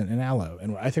Assistant and Allo,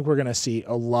 and I think we're going to see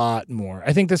a lot more.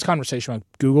 I think this conversation on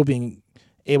Google being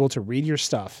able to read your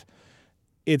stuff,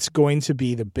 it's going to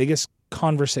be the biggest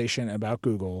conversation about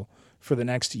Google for the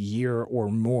next year or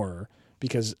more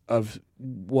because of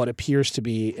what appears to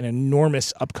be an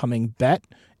enormous upcoming bet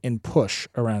and push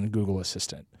around Google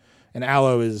Assistant. And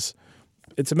Allo it's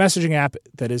a messaging app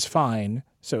that is fine,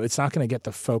 so it's not going to get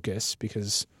the focus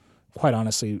because, quite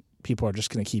honestly, people are just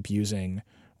going to keep using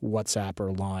WhatsApp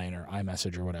or Line or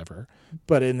iMessage or whatever.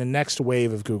 But in the next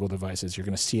wave of Google devices, you're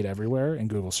going to see it everywhere in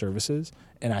Google services.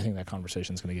 And I think that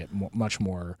conversation is going to get much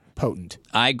more potent.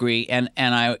 I agree. And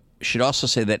I should also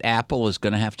say that Apple is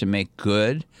going to have to make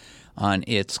good on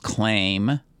its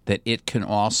claim that it can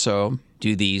also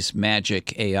do these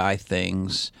magic AI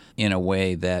things in a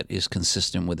way that is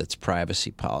consistent with its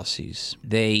privacy policies.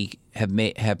 They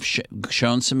have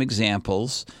shown some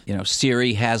examples.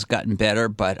 Siri has gotten better,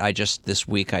 but this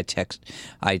week I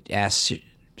asked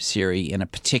Siri in a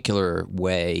particular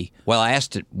way. Well, I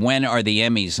asked it, when are the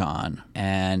Emmys on?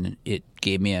 And it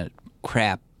gave me a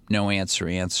crap no answer,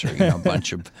 a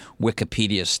bunch of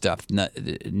Wikipedia stuff,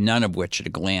 none of which at a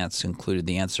glance included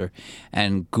the answer.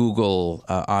 And Google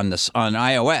on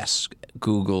iOS,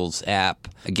 Google's app,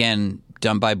 again,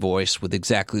 done by voice with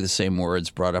exactly the same words,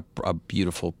 brought up a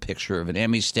beautiful picture of an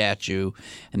Emmy statue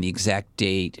and the exact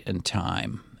date and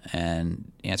time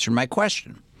and answered my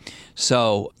question.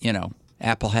 So,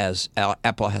 Apple has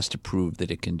to prove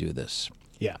that it can do this.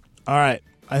 Yeah. All right.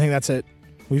 I think that's it.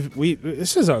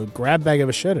 This is a grab bag of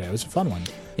a show today. It was a fun one.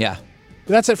 Yeah.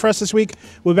 But that's it for us this week.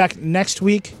 We'll be back next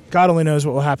week. God only knows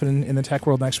what will happen in the tech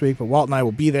world next week, but Walt and I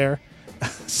will be there.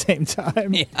 Same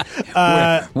time.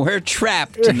 Yeah. We're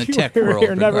trapped in the tech world.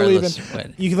 We're never leaving.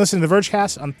 You can listen to the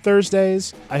Vergecast on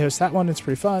Thursdays. I host that one. It's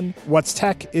pretty fun. What's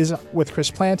Tech is with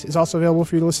Chris Plant is also available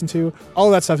for you to listen to. All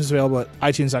of that stuff is available at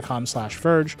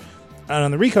itunes.com/Verge. And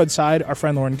on the Recode side, our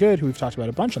friend Lauren Good, who we've talked about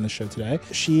a bunch on the show today,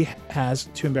 she has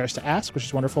Too Embarrassed to Ask, which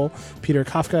is wonderful. Peter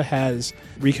Kafka has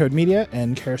Recode Media,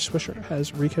 and Kara Swisher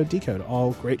has Recode Decode.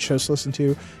 All great shows to listen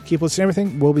to. Keep listening to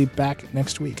everything. We'll be back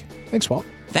next week. Thanks, Walt.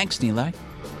 Thanks, Nilay.